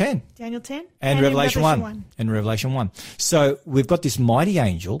Daniel 10. And Revelation 1. And Revelation 1. So we've got this mighty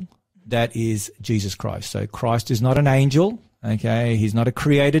angel that is Jesus Christ. So Christ is not an angel, okay? He's not a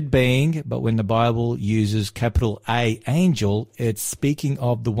created being, but when the Bible uses capital A, angel, it's speaking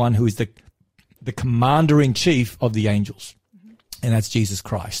of the one who is the commander-in-chief of the angels. And that's Jesus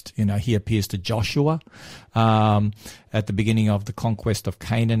Christ. He appears to Joshua at the beginning of the conquest of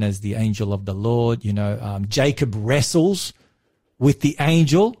Canaan as the angel of the Lord. Jacob wrestles with the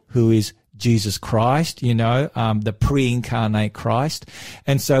angel who is Jesus Christ, the pre-incarnate Christ.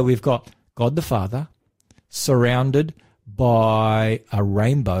 And so we've got God the Father surrounded by a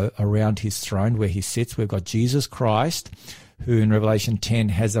rainbow around his throne where he sits. We've got Jesus Christ who in Revelation 10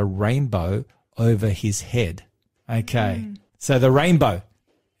 has a rainbow over his head. Okay. So the rainbow,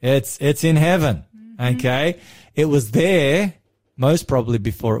 it's in heaven. Okay. It was there most probably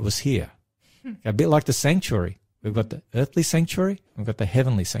before it was here. A bit like the sanctuary. We've got the earthly sanctuary. We've got the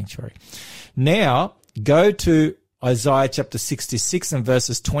heavenly sanctuary. Now go to Isaiah chapter 66 and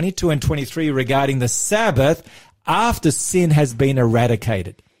verses 22 and 23 regarding the Sabbath after sin has been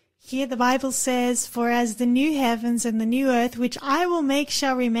eradicated. Here the Bible says, "For as the new heavens and the new earth, which I will make,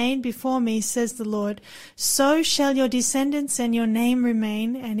 shall remain before me, says the Lord, so shall your descendants and your name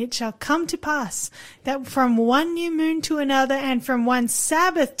remain, and it shall come to pass that from one new moon to another and from one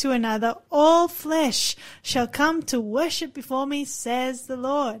Sabbath to another, all flesh shall come to worship before me, says the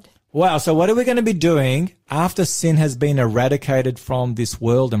Lord." Wow. So what are we going to be doing after sin has been eradicated from this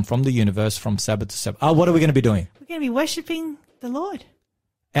world and from the universe from Sabbath to Sabbath? What are we going to be doing? We're going to be worshiping the Lord.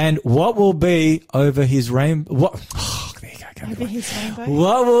 And what will be over his rainbow? There you go. Over his rainbow.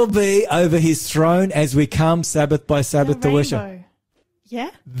 What will be over his throne as we come Sabbath by Sabbath to worship?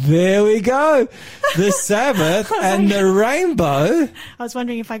 Yeah? There we go. The Sabbath and the rainbow. I was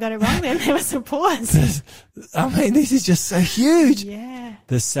wondering if I got it wrong then. There was a pause. I mean, this is just so huge. Yeah.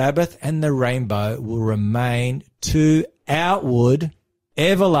 The Sabbath and the rainbow will remain two outward,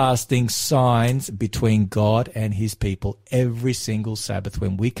 everlasting signs between God and his people. Every single Sabbath,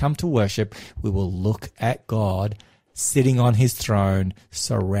 when we come to worship, we will look at God sitting on his throne,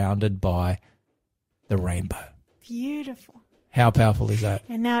 surrounded by the rainbow. Beautiful. How powerful is that?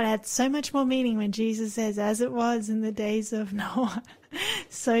 And now it adds so much more meaning when Jesus says, "As it was in the days of Noah,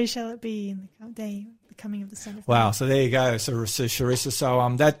 so shall it be in the coming of the Son of Man." Wow. So there you go. So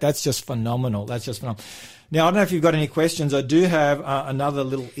Charissa, that's just phenomenal. That's just phenomenal. Now, I don't know if you've got any questions. I do have another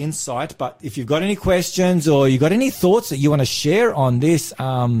little insight, but if you've got any questions or you've got any thoughts that you want to share on this,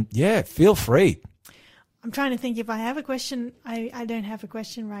 feel free. I'm trying to think if I have a question. I don't have a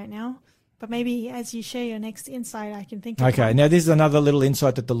question right now, but maybe as you share your next insight, I can think of Okay. one. Now, this is another little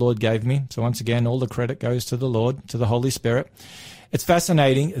insight that the Lord gave me. So once again, all the credit goes to the Lord, to the Holy Spirit. It's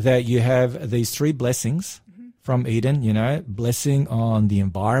fascinating that you have these three blessings from Eden, blessing on the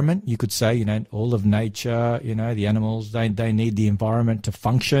environment. You could say, all of nature, the animals, they need the environment to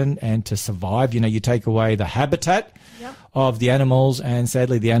function and to survive. You take away the habitat of the animals and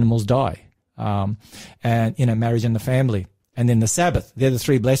sadly the animals die. And, marriage and the family. And then the Sabbath. They're the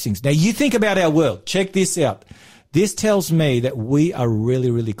three blessings. Now you think about our world. Check this out. This tells me that we are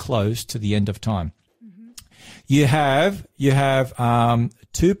really, really close to the end of time. You have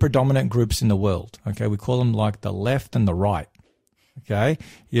two predominant groups in the world. Okay. We call them like the left and the right. Okay.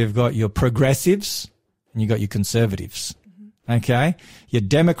 You've got your progressives and you've got your conservatives. Okay. Your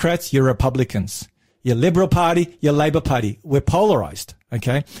Democrats, your Republicans, your Liberal Party, your Labor Party. We're polarized.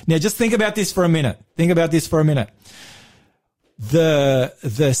 Okay. Now just think about this for a minute.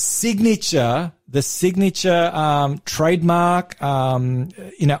 The signature trademark,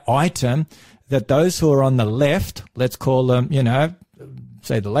 item that those who are on the left, let's call them,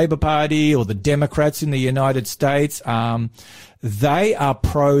 say the Labor Party or the Democrats in the United States, they are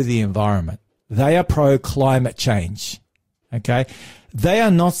pro the environment. They are pro climate change. Okay. They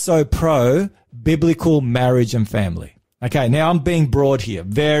are not so pro biblical marriage and family. Okay. Now I'm being broad here.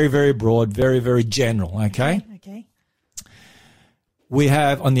 Very, very broad, very, very general. Okay. Okay. We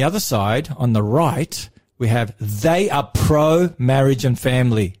have on the other side, on the right, they are pro marriage and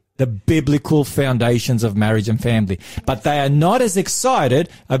family, the biblical foundations of marriage and family, but they are not as excited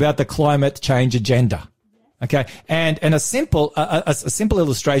about the climate change agenda. Okay. And a simple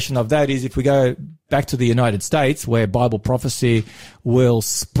illustration of that is if we go back to the United States where Bible prophecy will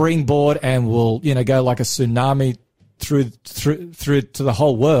springboard and will, go like a tsunami through to the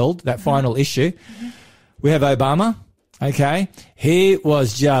whole world, that final issue. We have Obama. Okay. He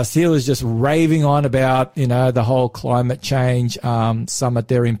was just raving on about, the whole climate change, summit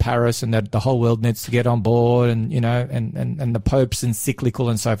there in Paris and that the whole world needs to get on board and, and the Pope's encyclical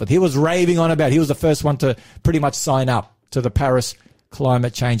and so forth. He was raving on about, he was the first one to pretty much sign up to the Paris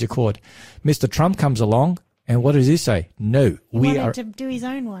Climate Change Accord. Mr. Trump comes along and what does he say? No, he wanted to do his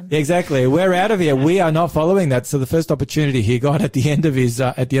own one. Exactly. We're out of here. We are not following that. So the first opportunity he got at the end of his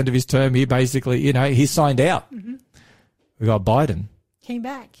term, he basically, he signed out. We got Biden. Came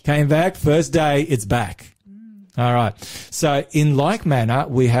back. First day, it's back. All right. So in like manner,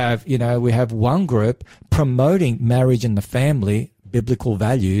 we have one group promoting marriage and the family, biblical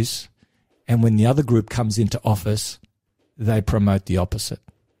values. And when the other group comes into office, they promote the opposite.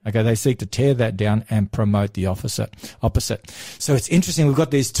 Okay. They seek to tear that down and promote the opposite. So it's interesting. We've got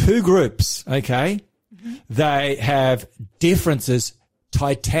these two groups. Okay. They have differences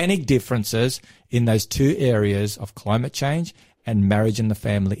titanic differences in those two areas of climate change and marriage and the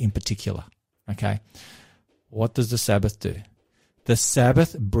family in particular. Okay. What does the Sabbath do? The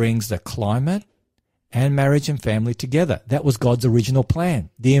Sabbath brings the climate and marriage and family together. That was God's original plan.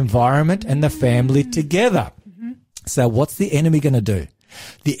 The environment and the family together. So what's the enemy going to do?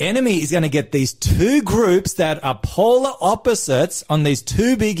 The enemy is going to get these two groups that are polar opposites on these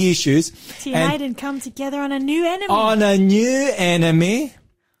two big issues to unite and come together on a new enemy. On a new enemy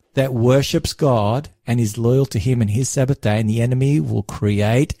that worships God and is loyal to him and his Sabbath day, and the enemy will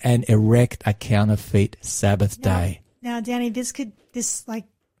create and erect a counterfeit Sabbath day. Now, Danny, it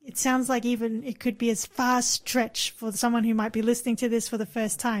sounds like even it could be as far a stretch for someone who might be listening to this for the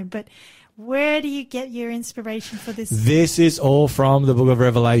first time, but where do you get your inspiration for this? This is all from the book of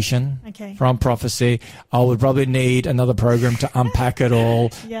Revelation, from prophecy. I would probably need another program to unpack it all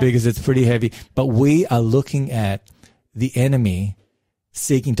because it's pretty heavy. But we are looking at the enemy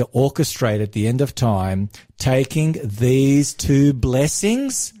seeking to orchestrate at the end of time, taking these two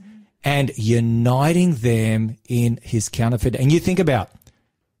blessings and uniting them in his counterfeit. And you think about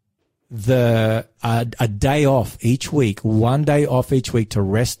a day off each week, one day off each week to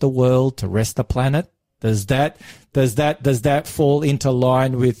rest the world, to rest the planet. Does that fall into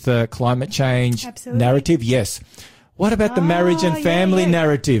line with the climate change narrative? Yes. What about the marriage and family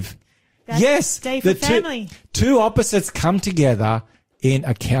narrative? Yes. Day for family. Two opposites come together in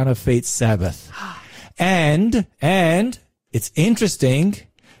a counterfeit Sabbath. And it's interesting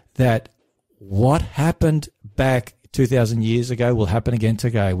that what happened back 2,000 years ago will happen again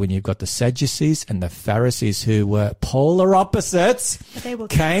today when you've got the Sadducees and the Pharisees who were polar opposites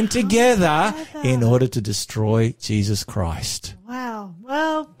came together in order to destroy Jesus Christ. Wow.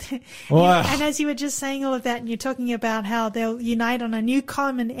 Well, and as you were just saying all of that and you're talking about how they'll unite on a new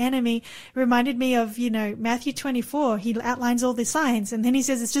common enemy, it reminded me of, Matthew 24. He outlines all the signs and then he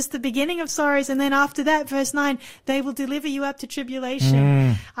says it's just the beginning of sorrows. And then after that, verse 9, they will deliver you up to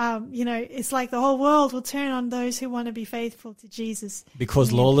tribulation. It's like the whole world will turn on those who want to be faithful to Jesus.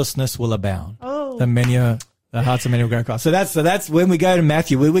 Because lawlessness will abound. The hearts of many will grow cold. So that's when we go to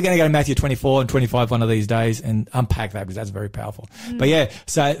Matthew. We're going to go to Matthew 24 and 25 one of these days and unpack that because that's very powerful. But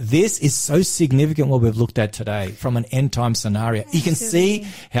so this is so significant what we've looked at today from an end time scenario. You can see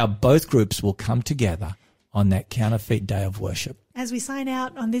how both groups will come together on that counterfeit day of worship. As we sign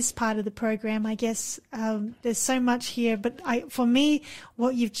out on this part of the program, I guess there's so much here. But for me,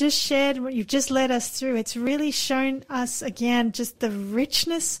 what you've just shared, what you've just led us through, it's really shown us again just the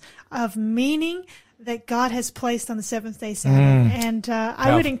richness of meaning that God has placed on the seventh-day Sabbath. And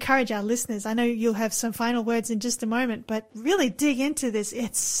I would encourage our listeners, I know you'll have some final words in just a moment, but really dig into this.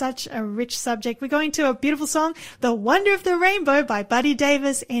 It's such a rich subject. We're going to a beautiful song, The Wonder of the Rainbow by Buddy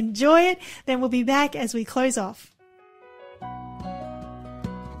Davis. Enjoy it. Then we'll be back as we close off.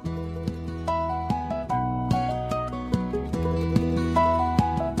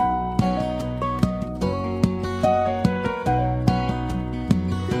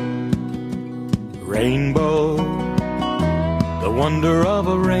 Rainbow, the wonder of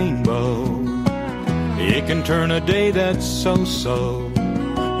a rainbow. It can turn a day that's so-so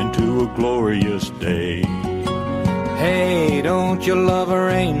into a glorious day. Hey, don't you love a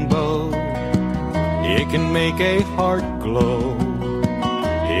rainbow? It can make a heart glow.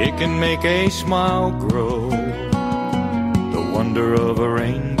 It can make a smile grow. The wonder of a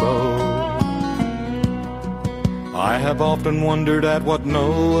rainbow. I have often wondered at what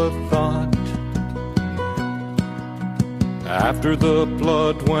Noah thought after the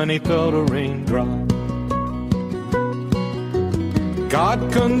flood when he felt a raindrop.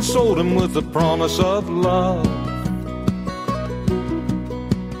 God consoled him with the promise of love.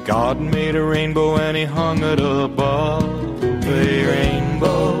 God made a rainbow and he hung it above. A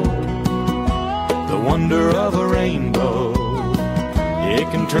rainbow, the wonder of a rainbow. It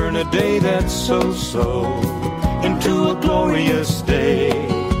can turn a day that's so-so into a glorious day.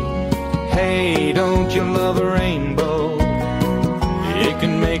 Hey, don't you love a rainbow? It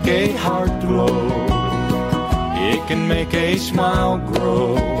can make a heart glow. It can make a smile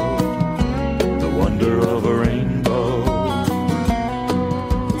grow. The wonder of a rainbow.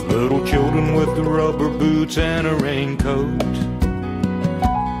 Little children with the rubber boots and a raincoat,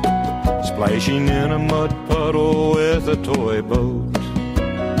 splashing in a mud puddle with a toy boat.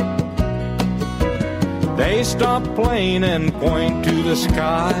 They stop playing and point to the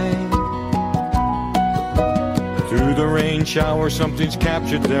sky. Through the rain shower, something's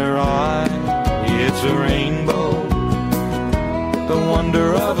captured their eye. It's a rainbow, the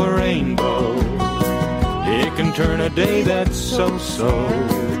wonder of a rainbow. It can turn a day that's so-so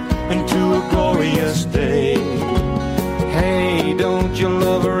into a glorious day. Hey, don't you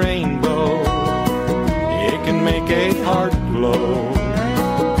love a rainbow? It can make a heart glow.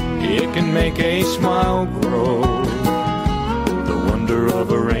 It can make a smile grow. The wonder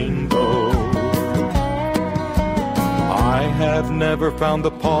of a rainbow. I have never found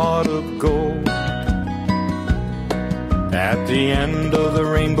the pot of gold at the end of the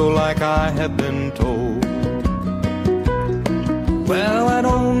rainbow like I have been told. Well, I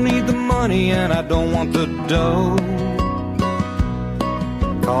don't need the money and I don't want the dough,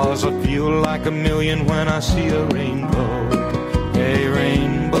 'cause I feel like a million when I see a rainbow. A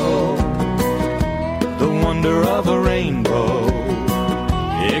rainbow, the wonder of a rainbow.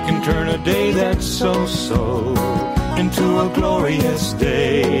 It can turn a day that's so-so into a glorious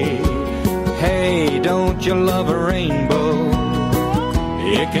day. Hey, don't you love a rainbow?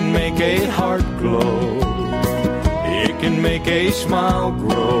 It can make a heart glow. It can make a smile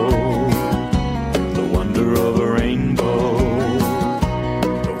grow. The wonder of a rainbow.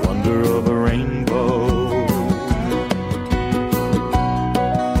 The wonder of a rainbow.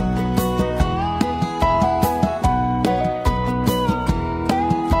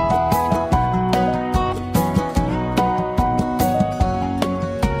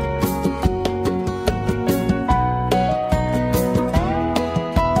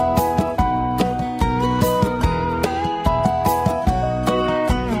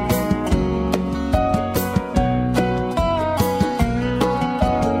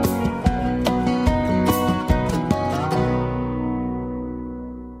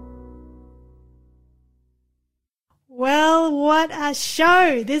 Well, what a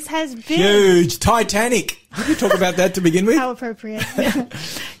show this has been. Huge. Titanic. Did you talk about that to begin with? How appropriate.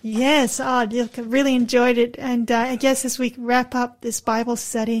 Yes, really enjoyed it. And I guess as we wrap up this Bible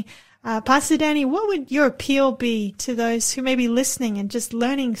study, Pastor Danny, what would your appeal be to those who may be listening and just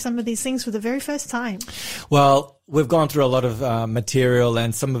learning some of these things for the very first time? Well, we've gone through a lot of material,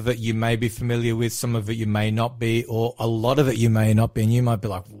 and some of it you may be familiar with, some of it you may not be, or a lot of it you may not be, and you might be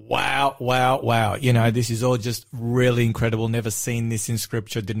like, wow, wow, wow. You know, this is all just really incredible. Never seen this in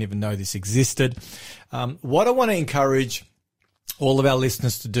Scripture. Didn't even know this existed. What I want to encourage all of our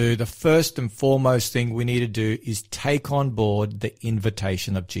listeners to do, the first and foremost thing we need to do is take on board the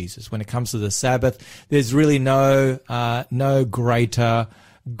invitation of Jesus. When it comes to the Sabbath, there's really no greater,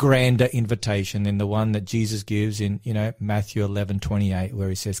 grander invitation than the one that Jesus gives in, Matthew 11:28, where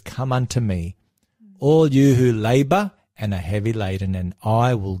he says, "Come unto me, all you who labor and are heavy laden, and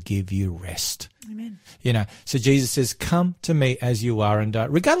I will give you rest." Amen. So Jesus says, "Come to me as you are," and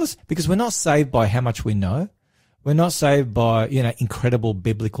regardless, because we're not saved by how much we know. We're not saved by, incredible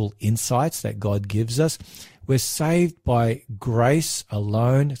biblical insights that God gives us. We're saved by grace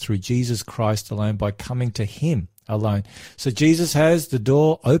alone, through Jesus Christ alone, by coming to him alone. So Jesus has the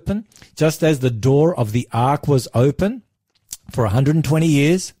door open, just as the door of the ark was open for 120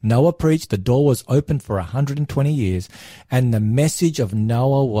 years. Noah preached, the door was open for 120 years. And the message of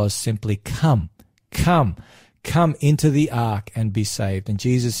Noah was simply, come into the ark and be saved. And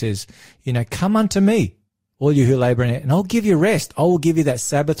Jesus says, come unto me, all you who labor in it, and I'll give you rest. I will give you that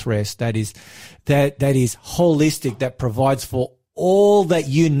Sabbath rest that is holistic, that provides for all that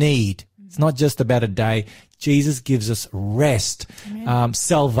you need. It's not just about a day. Jesus gives us rest,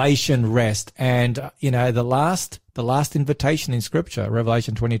 salvation rest. And, the last invitation in Scripture,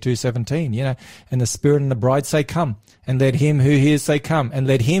 Revelation 22:17, and the Spirit and the bride say, come, and let him who hears say, come, and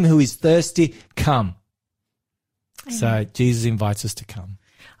let him who is thirsty come. Amen. So Jesus invites us to come.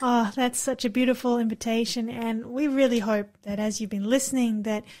 Oh, that's such a beautiful invitation. And we really hope that as you've been listening,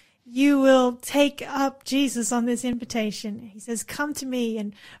 that you will take up Jesus on this invitation. He says, come to me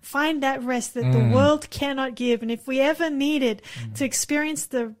and find that rest that the world cannot give. And if we ever needed to experience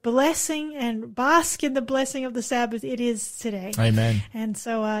the blessing and bask in the blessing of the Sabbath, it is today. Amen. And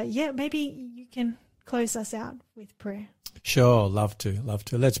so, maybe you can close us out with prayer. Sure, love to.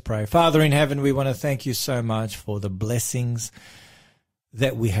 Let's pray. Father in heaven, we want to thank you so much for the blessings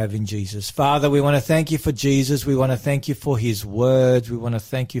that we have in Jesus. Father, we want to thank you for Jesus. We want to thank you for his words. We want to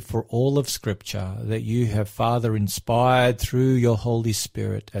thank you for all of Scripture that you have, Father, inspired through your Holy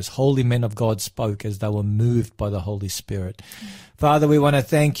Spirit, as holy men of God spoke as they were moved by the Holy Spirit. Father, we want to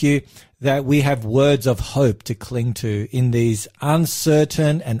thank you that we have words of hope to cling to in these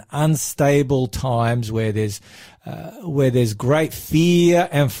uncertain and unstable times where there's great fear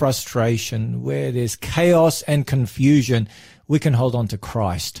and frustration, where there's chaos and confusion. We can hold on to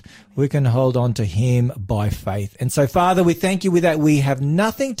Christ. We can hold on to him by faith. And so, Father, we thank you with that. We have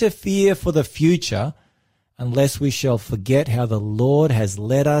nothing to fear for the future unless we shall forget how the Lord has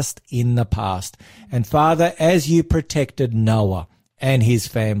led us in the past. And Father, as you protected Noah, and his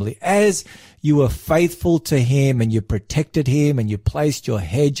family. As you were faithful to him and you protected him and you placed your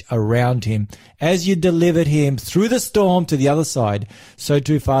hedge around him, as you delivered him through the storm to the other side, so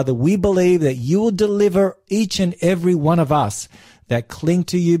too, Father, we believe that you will deliver each and every one of us that cling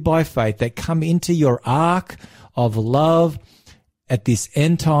to you by faith, that come into your ark of love at this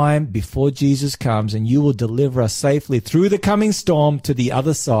end time before Jesus comes, and you will deliver us safely through the coming storm to the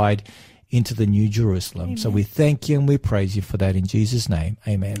other side into the New Jerusalem. Amen. So we thank you and we praise you for that in Jesus' name.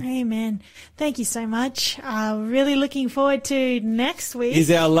 Amen. Amen. Thank you so much. Really looking forward to next week. Is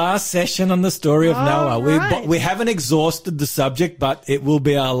our last session on the story of Noah. Right. We haven't exhausted the subject, but it will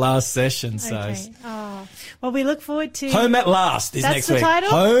be our last session. So Okay. Oh. Well, we look forward to... Home at Last is That's next the week. title?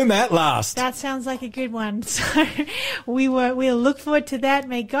 Home at Last. That sounds like a good one. So we'll look forward to that.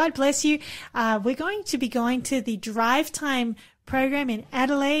 May God bless you. We're going to be going to the Drive Time program in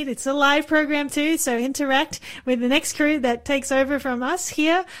Adelaide. It's a live program too, so interact with the next crew that takes over from us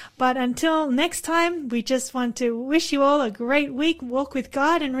here. But until next time, we just want to wish you all a great week. Walk with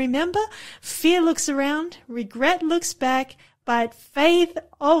God, and remember, fear looks around, regret looks back, but faith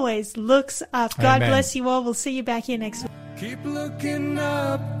always looks up. God Amen. bless you all. We'll see you back here next week. Keep looking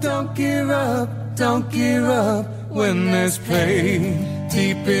up, don't give up, don't give up when there's pain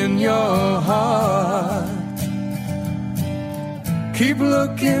deep in your heart. Keep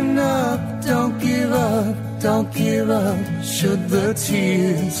looking up, don't give up, don't give up, should the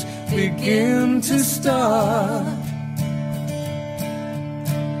tears begin to start.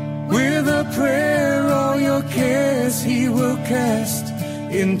 With a prayer, all your cares he will cast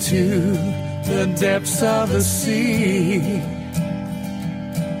into the depths of the sea.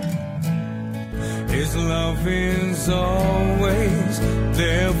 His love is always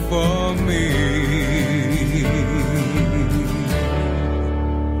there for me.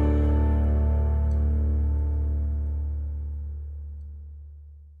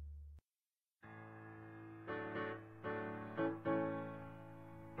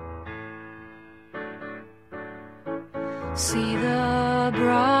 See the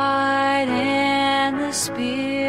bride and the Spirit.